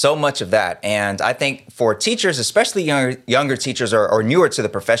so much of that. And I think for teachers, especially younger teachers or newer to the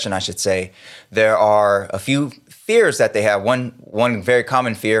profession, I should say, there are a few fears that they have. One very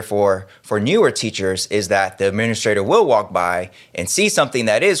common fear for newer teachers is that the administrator will walk by and see something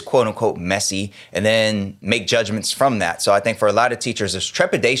that is quote unquote messy and then make judgments from that. So I think for a lot of teachers, there's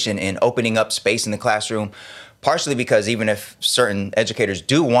trepidation in opening up space in the classroom, partially because even if certain educators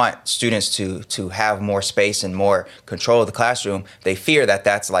do want students to have more space and more control of the classroom, they fear that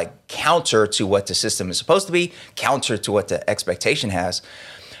that's like counter to what the system is supposed to be, counter to what the expectation has.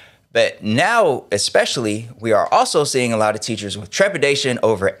 But now, especially, we are also seeing a lot of teachers with trepidation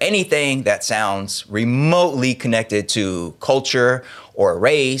over anything that sounds remotely connected to culture or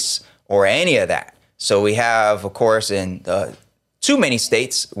race or any of that. So we have, of course, in too many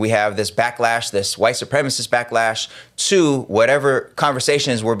states, we have this backlash, this white supremacist backlash to whatever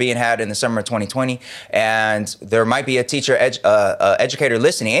conversations were being had in the summer of 2020. And there might be a teacher, educator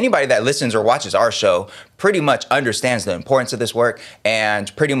listening. Anybody that listens or watches our show pretty much understands the importance of this work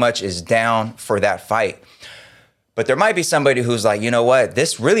and pretty much is down for that fight. But there might be somebody who's like, you know what,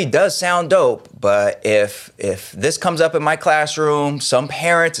 this really does sound dope, but if this comes up in my classroom, some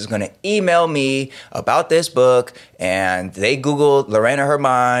parent is going to email me about this book and they Google Lorena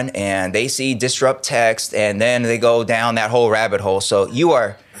Herman and they see disrupt text and then they go down that whole rabbit hole. So you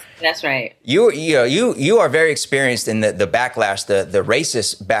are... That's right. You are very experienced in the backlash, the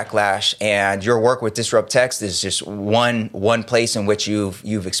racist backlash, and your work with Disrupt Text is just one place in which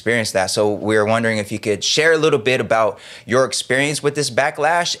you've experienced that. So we're wondering if you could share a little bit about your experience with this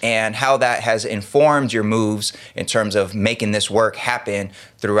backlash and how that has informed your moves in terms of making this work happen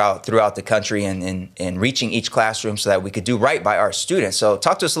throughout the country and reaching each classroom so that we could do right by our students. So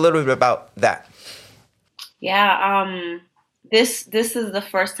talk to us a little bit about that. Yeah. This is the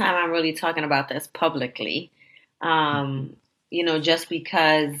first time I'm really talking about this publicly, just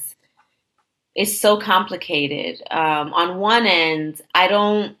because it's so complicated. On one end,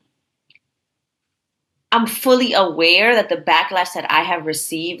 I'm fully aware that the backlash that I have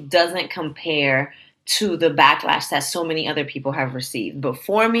received doesn't compare to the backlash that so many other people have received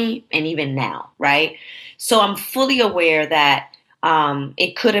before me and even now, right? So I'm fully aware that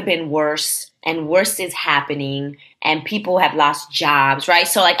it could have been worse. And worse is happening, and people have lost jobs, right?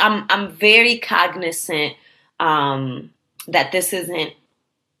 So, like, I'm very cognizant that this isn't,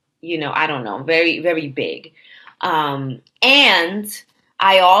 very, very big. And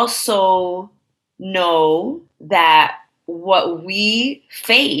I also know that what we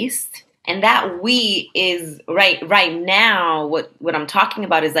faced, and that we is right now, what I'm talking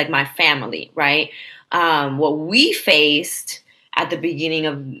about is like my family, right? What we faced at the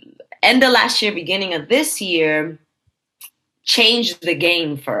end of last year, beginning of this year, changed the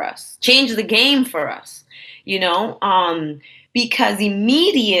game for us, because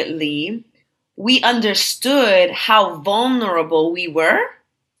immediately we understood how vulnerable we were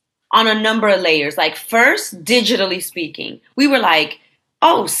on a number of layers. Like, first, digitally speaking, we were like,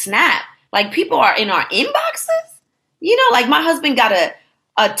 oh, snap. Like, people are in our inboxes. Like my husband got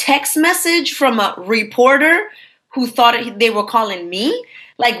a text message from a reporter who thought they were calling me.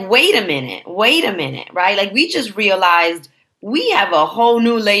 Like, wait a minute, right? Like, we just realized we have a whole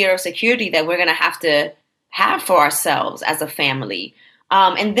new layer of security that we're going to have for ourselves as a family.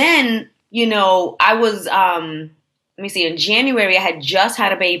 And then, I was, in January, I had just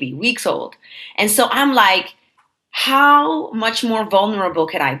had a baby, weeks old. And so I'm like, how much more vulnerable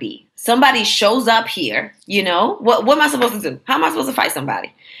could I be? Somebody shows up here, what am I supposed to do? How am I supposed to fight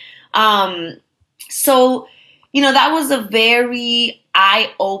somebody? So, that was a very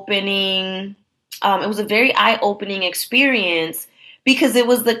eye-opening experience, because it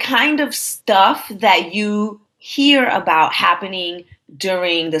was the kind of stuff that you hear about happening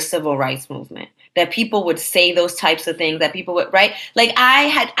during the civil rights movement. that people would say those types of things, that people would, right? Like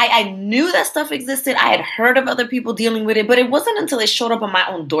I knew that stuff existed. I had heard of other people dealing with it, but it wasn't until it showed up on my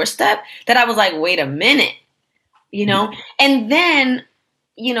own doorstep that I was like, wait a minute, you know? And then,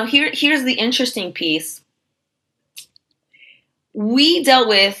 you know, here's the interesting piece. We dealt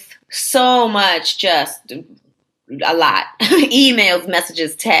with so much, just a lot. Emails,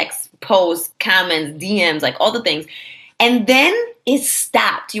 messages, texts, posts, comments, DMs, like all the things. And then it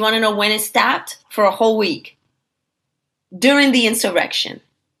stopped. You want to know when it stopped? For a whole week. During the insurrection.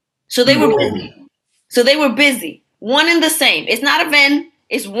 So they were busy. One and the same. It's not a Venn.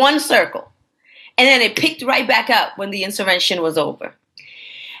 It's one circle. And then it picked right back up when the insurrection was over.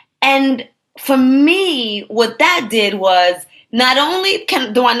 And for me, what that did was, not only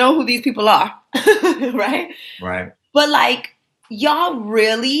do I know who these people are, right? Right. But like, y'all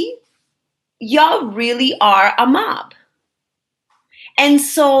really are a mob. And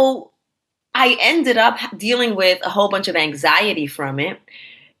so I ended up dealing with a whole bunch of anxiety from it,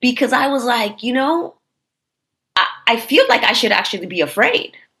 because I was like, you know, I feel like I should actually be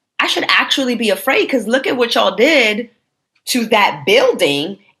afraid. I should actually be afraid, because look at what y'all did to that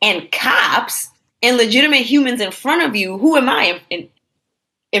building, and cops and legitimate humans in front of you. Who am I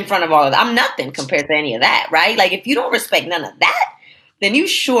in front of all of that? I'm nothing compared to any of that, right? Like, if you don't respect none of that, then you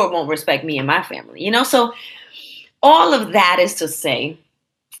sure won't respect me and my family, you know? So all of that is to say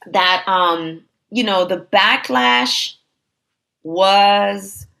that, you know, the backlash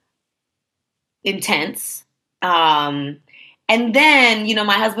was intense. And then, you know,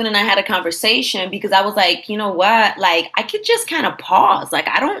 my husband and I had a conversation, because I was like, you know what, like, I could just kind of pause. Like,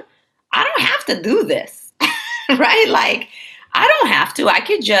 I don't have to do this, right? Like, I don't have to. I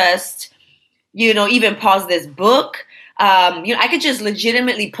could just, you know, even pause this book. You know, I could just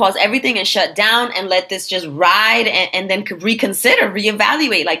legitimately pause everything and shut down and let this just ride, and then could reconsider,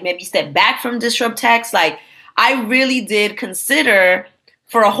 reevaluate, like maybe step back from Disrupt Text. Like, I really did consider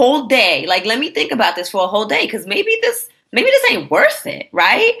for a whole day, like, let me think about this for a whole day, because maybe this ain't worth it,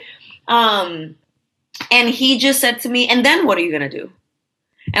 right? And he just said to me, and then what are you going to do?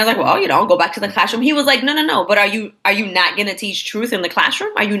 And I was like, well, you know, I'll go back to the classroom. He was like, no. But are you not going to teach truth in the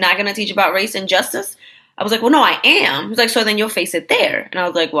classroom? Are you not going to teach about race and justice? I was like, well, no, I am. He was like, so then you'll face it there. And I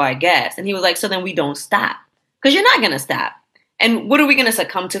was like, well, I guess. And he was like, so then we don't stop, because you're not going to stop. And what are we going to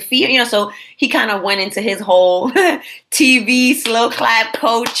succumb to? Fear? You know, so he kind of went into his whole TV slow clap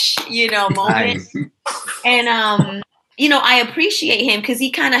coach, you know, moment. Nice. And, you know, I appreciate him, because he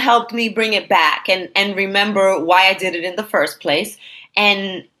kind of helped me bring it back and remember why I did it in the first place.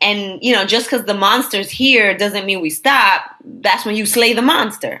 And you know, just because the monster's here doesn't mean we stop. That's when you slay the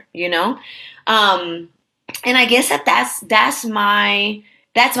monster, you know? And I guess that's my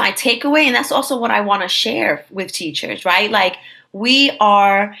takeaway. And that's also what I want to share with teachers, right? Like, we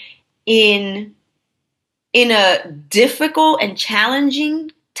are in a difficult and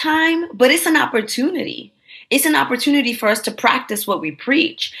challenging time, but it's an opportunity. It's an opportunity for us to practice what we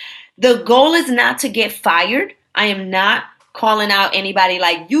preach. The goal is not to get fired. I am not calling out anybody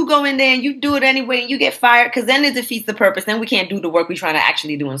like, you go in there and you do it anyway and you get fired, because then it defeats the purpose. Then we can't do the work we're trying to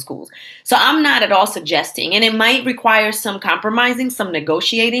actually do in schools. So I'm not at all suggesting, and it might require some compromising, some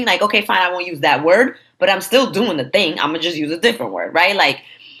negotiating, like, okay, fine, I won't use that word, but I'm still doing the thing. I'm gonna just use a different word, right? Like,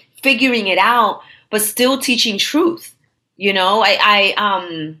 figuring it out, but still teaching truth. You know,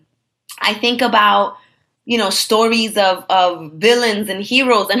 I think about, you know, stories of villains and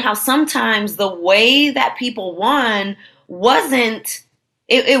heroes, and how sometimes the way that people won wasn't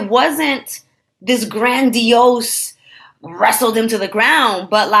this grandiose wrestled him to the ground,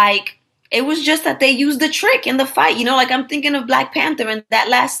 but like, it was just that they used the trick in the fight. You know, like, I'm thinking of Black Panther in that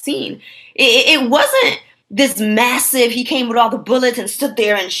last scene. It wasn't this massive, he came with all the bullets and stood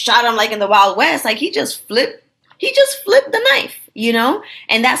there and shot him like in the Wild West. Like, he just flipped the knife, you know,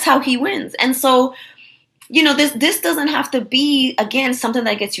 and that's how he wins. And so, you know, this doesn't have to be, again, something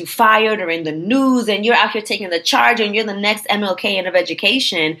that gets you fired or in the news and you're out here taking the charge and you're the next MLK of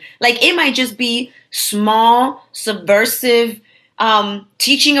education. Like, it might just be small, subversive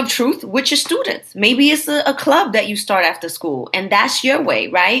teaching of truth with your students. Maybe it's a club that you start after school, and that's your way,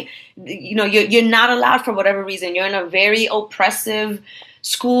 right? You know, you're not allowed, for whatever reason, you're in a very oppressive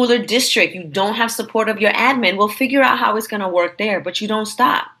school or district. You don't have support of your admin. We'll figure out how it's going to work there, but you don't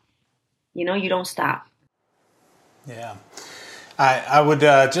stop. You know, you don't stop. Yeah. I would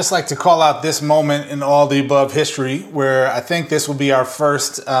just like to call out this moment in all the above history, where I think this will be our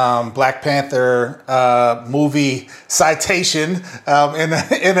first Black Panther movie citation in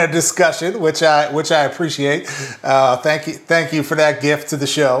a discussion, which I appreciate. Thank you for that gift to the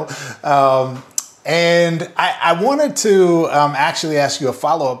show. And I wanted to actually ask you a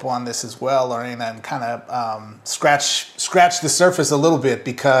follow-up on this as well, Lorena, and kind of scratch the surface a little bit,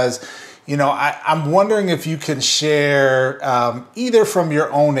 because, you know, I'm wondering if you can share either from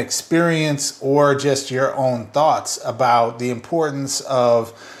your own experience or just your own thoughts about the importance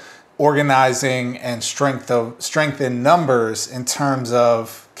of organizing and strength in numbers in terms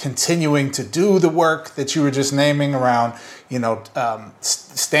of continuing to do the work that you were just naming around, you know,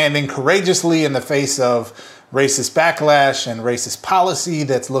 standing courageously in the face of racist backlash and racist policy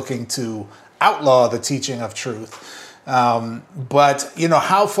that's looking to outlaw the teaching of truth. But, you know,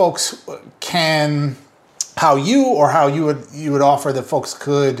 how you would offer that folks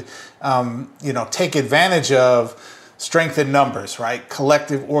could, you know, take advantage of strength in numbers, right?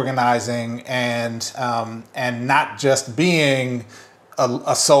 Collective organizing and not just being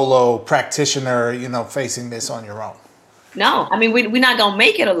a solo practitioner, you know, facing this on your own. No, I mean, we're not going to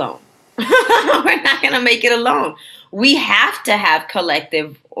make it alone. We're not going to make it alone. We have to have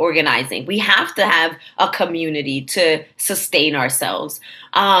collective organizing. We have to have a community to sustain ourselves.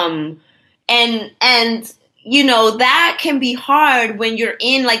 And you know, that can be hard when you're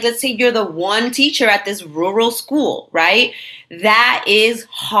in, like, let's say you're the one teacher at this rural school, right? That is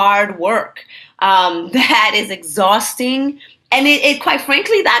hard work. That is exhausting. And it quite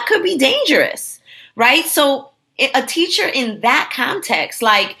frankly, that could be dangerous, right? So a teacher in that context,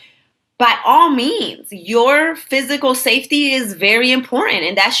 like, by all means, your physical safety is very important,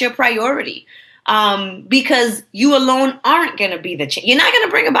 and that's your priority. Because you alone aren't going to be the change. You're not going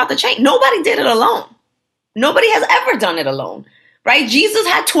to bring about the change. Nobody did it alone. Nobody has ever done it alone, right? Jesus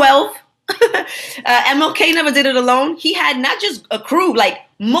had 12. MLK never did it alone. He had not just a crew, like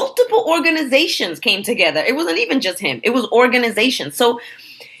multiple organizations came together. It wasn't even just him. It was organizations. So,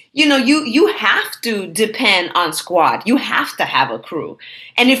 you know, you have to depend on squad. You have to have a crew.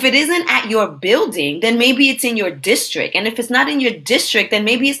 And if it isn't at your building, then maybe it's in your district. And if it's not in your district, then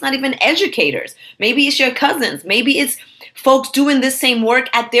maybe it's not even educators. Maybe it's your cousins. Maybe it's folks doing this same work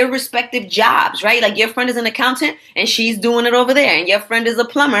at their respective jobs, right? Like your friend is an accountant and she's doing it over there. And your friend is a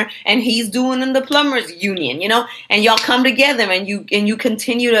plumber and he's doing in the plumbers union, you know, and y'all come together and you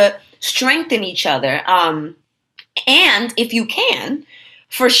continue to strengthen each other. And if you can,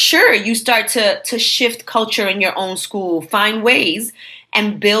 for sure, you start to shift culture in your own school, find ways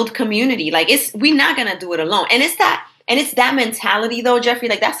and build community. Like we're not going to do it alone. And it's that mentality though, Jeffrey,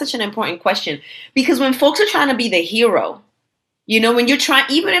 like that's such an important question, because when folks are trying to be the hero, you know, when you're trying,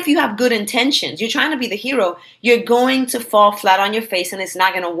 even if you have good intentions, you're trying to be the hero, you're going to fall flat on your face and it's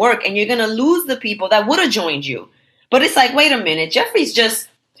not going to work. And you're going to lose the people that would have joined you. But it's like, wait a minute, Jeffrey's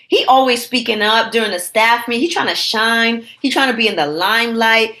he always speaking up during the staff meeting. He's trying to shine. He's trying to be in the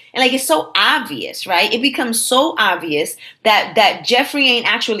limelight. And like, it's so obvious, right? It becomes so obvious that Jeffrey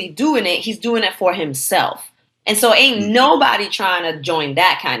ain't actually doing it. He's doing it for himself. And so ain't nobody trying to join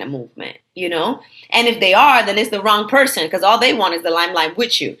that kind of movement, you know? And if they are, then it's the wrong person, because all they want is the limelight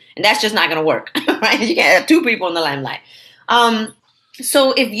with you. And that's just not going to work, right? You can't have two people in the limelight.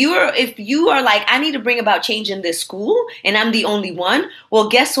 So if you are like, I need to bring about change in this school and I'm the only one, well,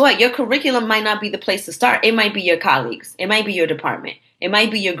 guess what? Your curriculum might not be the place to start. It might be your colleagues. It might be your department. It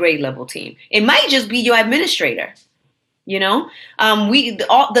might be your grade level team. It might just be your administrator. You know,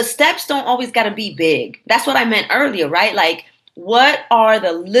 the steps don't always got to be big. That's what I meant earlier, right? Like, what are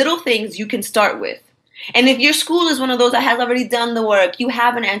the little things you can start with? And if your school is one of those that has already done the work, you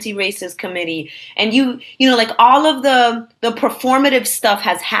have an anti-racist committee, and you know, like all of the performative stuff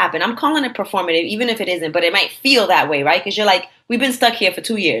has happened. I'm calling it performative, even if it isn't, but it might feel that way, right? Because you're like, we've been stuck here for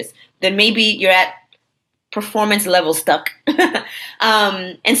 2 years. Then maybe you're at performance level stuck.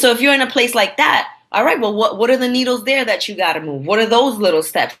 And so if you're in a place like that, all right, well, what are the needles there that you got to move? What are those little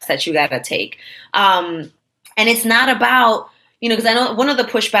steps that you got to take? And it's not about, you know, because I know one of the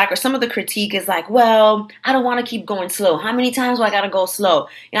pushback or some of the critique is like, well, I don't want to keep going slow. How many times do I got to go slow?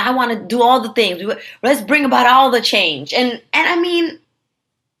 You know, I want to do all the things. Let's bring about all the change. And I mean,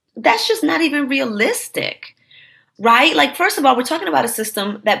 that's just not even realistic, right? Like, first of all, we're talking about a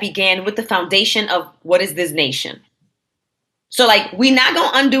system that began with the foundation of what is this nation? So, like, we're not going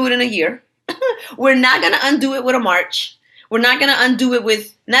to undo it in a year. We're not going to undo it with a march. We're not going to undo it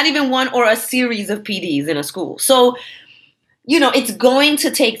with not even one or a series of PDs in a school. So, you know, it's going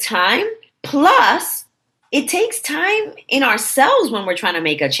to take time. Plus, it takes time in ourselves when we're trying to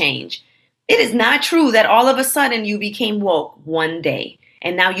make a change. It is not true that all of a sudden you became woke one day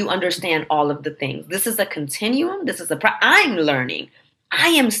and now you understand all of the things. This is a continuum. I'm learning. I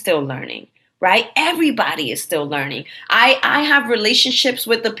am still learning. Right? Everybody is still learning. I have relationships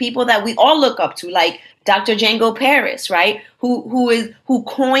with the people that we all look up to, like Dr. Django Paris, right? Who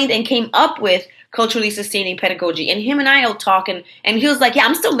coined and came up with culturally sustaining pedagogy. And him and I will talk, and he was like, yeah,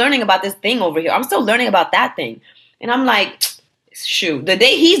 I'm still learning about this thing over here. I'm still learning about that thing. And I'm like, shoot, the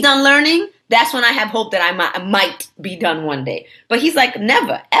day he's done learning, that's when I have hope that I might be done one day. But he's like,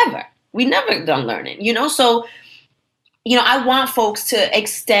 never, ever. We never done learning, So, I want folks to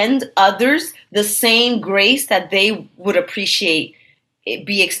extend others the same grace that they would appreciate it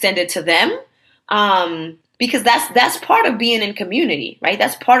be extended to them. Because that's part of being in community, right?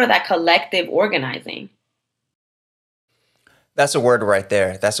 That's part of that collective organizing. That's a word right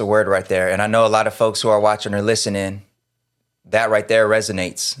there. And I know a lot of folks who are watching or listening, that right there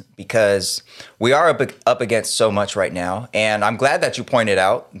resonates, because we are up against so much right now. And I'm glad that you pointed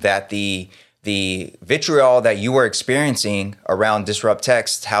out that the vitriol that you were experiencing around Disrupt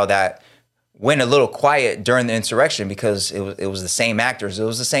Text, how that went a little quiet during the insurrection, because it was the same actors, it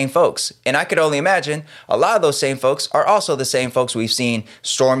was the same folks. And I could only imagine a lot of those same folks are also the same folks we've seen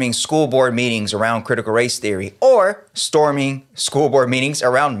storming school board meetings around critical race theory, or storming school board meetings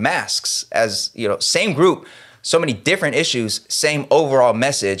around masks. As same group, so many different issues, same overall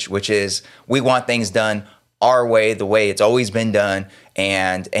message, which is we want things done our way, the way it's always been done,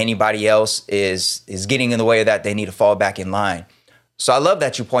 and anybody else is getting in the way of that, they need to fall back in line. So I love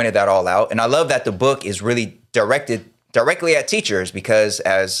that you pointed that all out. And I love that the book is really directed directly at teachers, because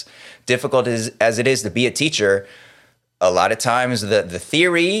as difficult as it is to be a teacher, a lot of times the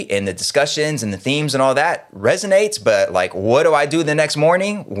theory and the discussions and the themes and all that resonates. But like, what do I do the next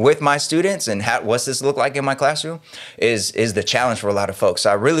morning with my students, and what's this look like in my classroom is the challenge for a lot of folks.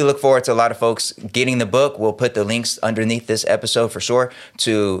 So I really look forward to a lot of folks getting the book. We'll put the links underneath this episode for sure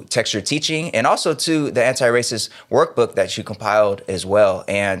to Textured Teaching, and also to the anti-racist workbook that you compiled as well.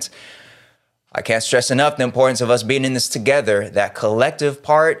 And I can't stress enough the importance of us being in this together, that collective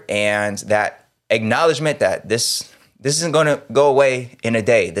part, and that acknowledgement that this isn't going to go away in a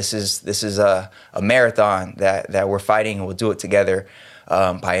day. This is a marathon that we're fighting, and we'll do it together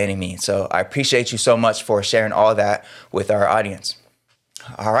by any means. So I appreciate you so much for sharing all that with our audience.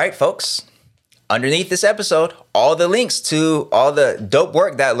 All right, folks. Underneath this episode, all the links to all the dope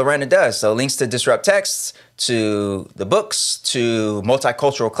work that Lorena does. So links to Disrupt Texts, to the books, to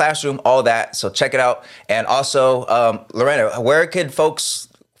Multicultural Classroom, all that. So check it out. And also, Lorena, where could folks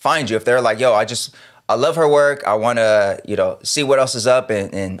find you if they're like, yo, I love her work, I want to, see what else is up,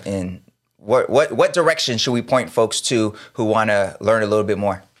 and what direction should we point folks to who want to learn a little bit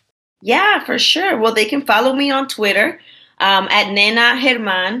more? Yeah, for sure. Well, they can follow me on Twitter at Nena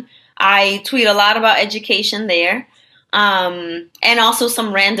Herman. I tweet a lot about education there, and also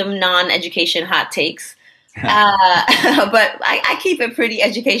some random non-education hot takes. But I keep it pretty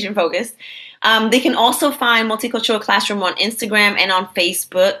education focused. They can also find Multicultural Classroom on Instagram and on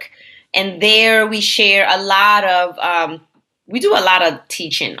Facebook. And there we share a lot of, we do a lot of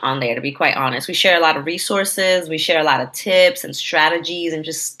teaching on there, to be quite honest. We share a lot of resources. We share a lot of tips and strategies and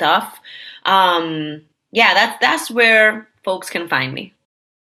just stuff. That's where folks can find me.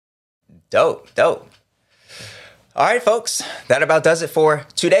 Dope. All right, folks, that about does it for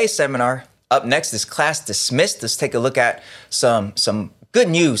today's seminar. Up next is Class Dismissed. Let's take a look at some good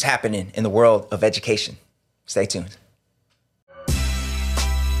news happening in the world of education. Stay tuned.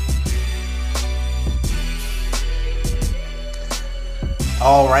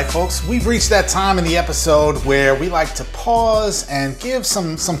 All right, folks, we've reached that time in the episode where we like to pause and give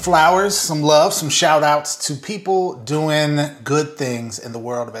some flowers, some love, some shout outs to people doing good things in the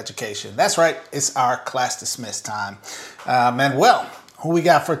world of education. That's right. It's our Class Dismissed time. Manuel, who we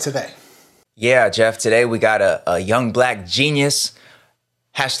got for today? Yeah, Jeff, today we got a young Black genius,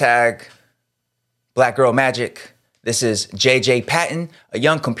 hashtag Black Girl Magic. This is JJ Patton, a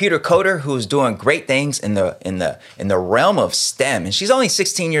young computer coder who's doing great things in the realm of STEM. And she's only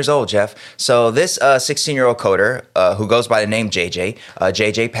 16 years old, Jeff. So this 16-year-old coder who goes by the name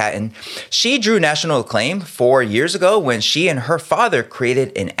JJ Patton, she drew national acclaim 4 years ago when she and her father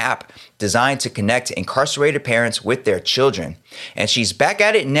created an app designed to connect incarcerated parents with their children. And she's back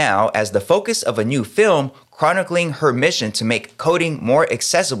at it now as the focus of a new film chronicling her mission to make coding more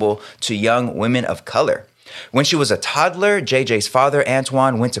accessible to young women of color. When she was a toddler, JJ's father,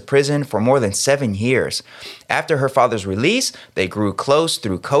 Antoine, went to prison for more than 7 years. After her father's release, they grew close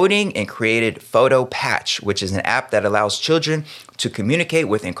through coding and created Photo Patch, which is an app that allows children to communicate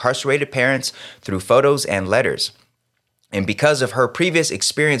with incarcerated parents through photos and letters. And because of her previous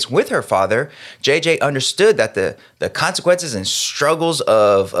experience with her father, JJ understood that the consequences and struggles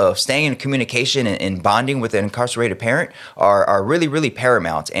of staying in communication and bonding with an incarcerated parent are really, really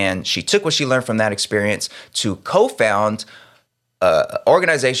paramount. And she took what she learned from that experience to co-found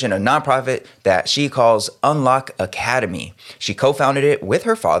organization, a nonprofit that she calls Unlock Academy. She co-founded it with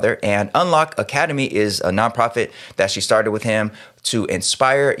her father, and Unlock Academy is a nonprofit that she started with him to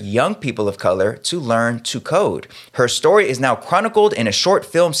inspire young people of color to learn to code. Her story is now chronicled in a short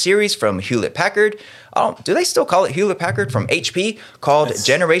film series from Hewlett Packard. Do they still call it Hewlett Packard? From HP, called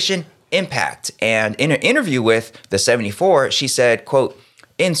Generation Impact. And in an interview with the 74, she said, quote,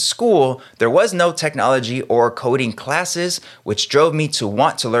 "In school, there was no technology or coding classes, which drove me to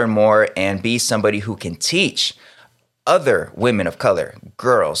want to learn more and be somebody who can teach other women of color,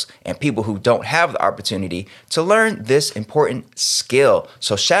 girls, and people who don't have the opportunity to learn this important skill."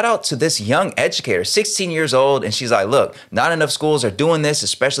 So shout out to this young educator, 16 years old. And she's like, look, not enough schools are doing this,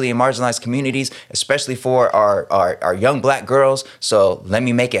 especially in marginalized communities, especially for our young Black girls. So let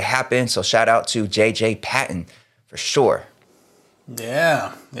me make it happen. So shout out to JJ Patton for sure.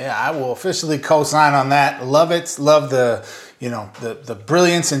 Yeah, I will officially co-sign on that. Love it. Love the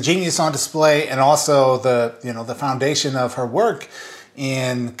brilliance and genius on display, and also the foundation of her work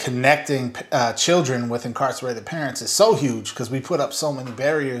in connecting children with incarcerated parents is so huge, because we put up so many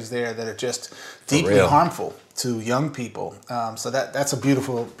barriers there that are just deeply harmful to young people. So that's a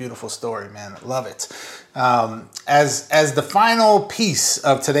beautiful, beautiful story, man. Love it. As the final piece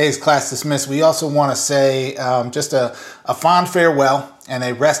of today's Class Dismissed, we also want to say just a fond farewell and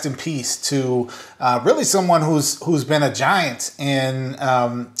a rest in peace to really someone who's been a giant in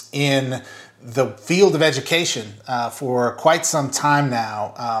the field of education for quite some time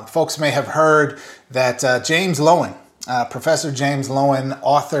now. Folks may have heard that James Loewen, Professor James Loewen,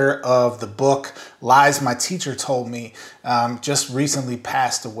 author of the book Lies My Teacher Told Me, just recently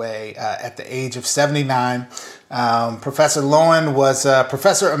passed away at the age of 79. Professor Loewen was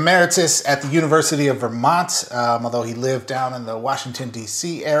Professor Emeritus at the University of Vermont, although he lived down in the Washington,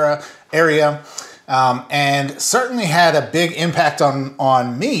 D.C. area. And certainly had a big impact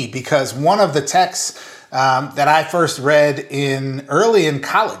on me, because one of the texts that I first read early in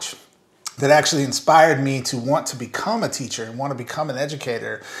college that actually inspired me to want to become a teacher and want to become an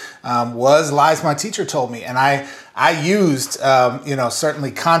educator was Lies My Teacher Told Me. And I used,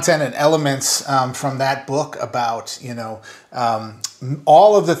 certainly content and elements from that book about,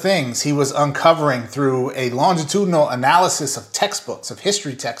 all of the things he was uncovering through a longitudinal analysis of textbooks, of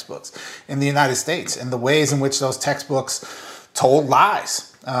history textbooks in the United States, and the ways in which those textbooks told lies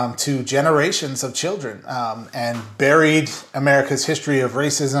to generations of children, and buried America's history of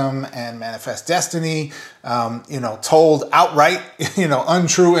racism and manifest destiny, told outright,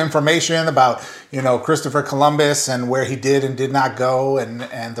 untrue information about, Christopher Columbus and where he did and did not go,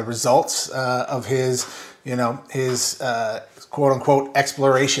 and the results of his quote unquote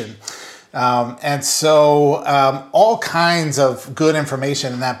exploration. And so all kinds of good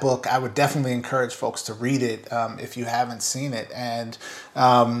information in that book. I would definitely encourage folks to read it if you haven't seen it. And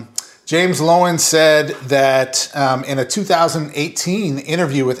James Loewen said that in a 2018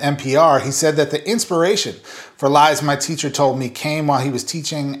 interview with NPR, he said that the inspiration for Lies My Teacher Told Me came while he was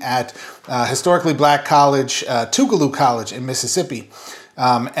teaching at historically Black college, Tougaloo College in Mississippi,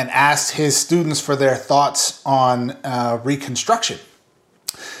 and asked his students for their thoughts on Reconstruction.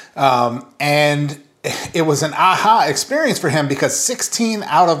 And it was an aha experience for him, because 16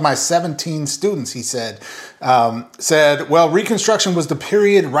 out of my 17 students, he said, well, Reconstruction was the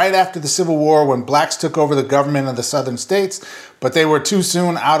period right after the Civil War when blacks took over the government of the southern states, but they were too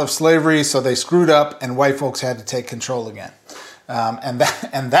soon out of slavery, so they screwed up and white folks had to take control again. And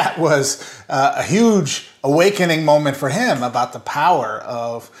that was a huge awakening moment for him about the power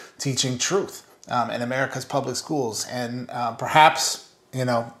of teaching truth in America's public schools. And perhaps,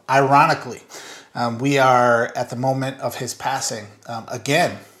 ironically, we are at the moment of his passing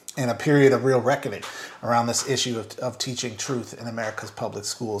again in a period of real reckoning around this issue of teaching truth in America's public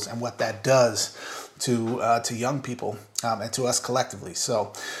schools and what that does to young people and to us collectively.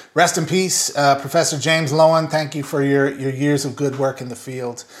 So rest in peace, Professor James Loewen. Thank you for your years of good work in the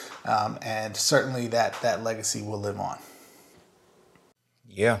field. And certainly that legacy will live on.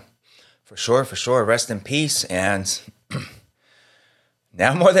 Yeah, for sure. Rest in peace. And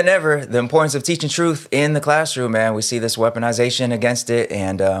now more than ever, the importance of teaching truth in the classroom, man. We see this weaponization against it,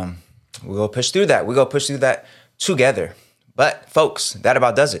 and we're going to push through that. We're going to push through that together. But folks, that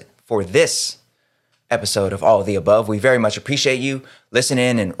about does it for this episode of All of the Above. We very much appreciate you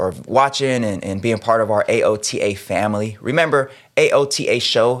listening or watching and being part of our AOTA family. Remember,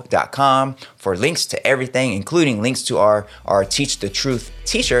 AOTAshow.com for links to everything, including links to our Teach the Truth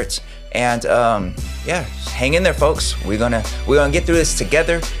t-shirts. And hang in there, folks. We're gonna get through this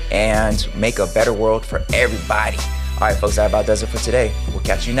together and make a better world for everybody. All right, folks, that about does it for today. We'll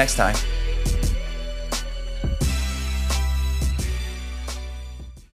catch you next time.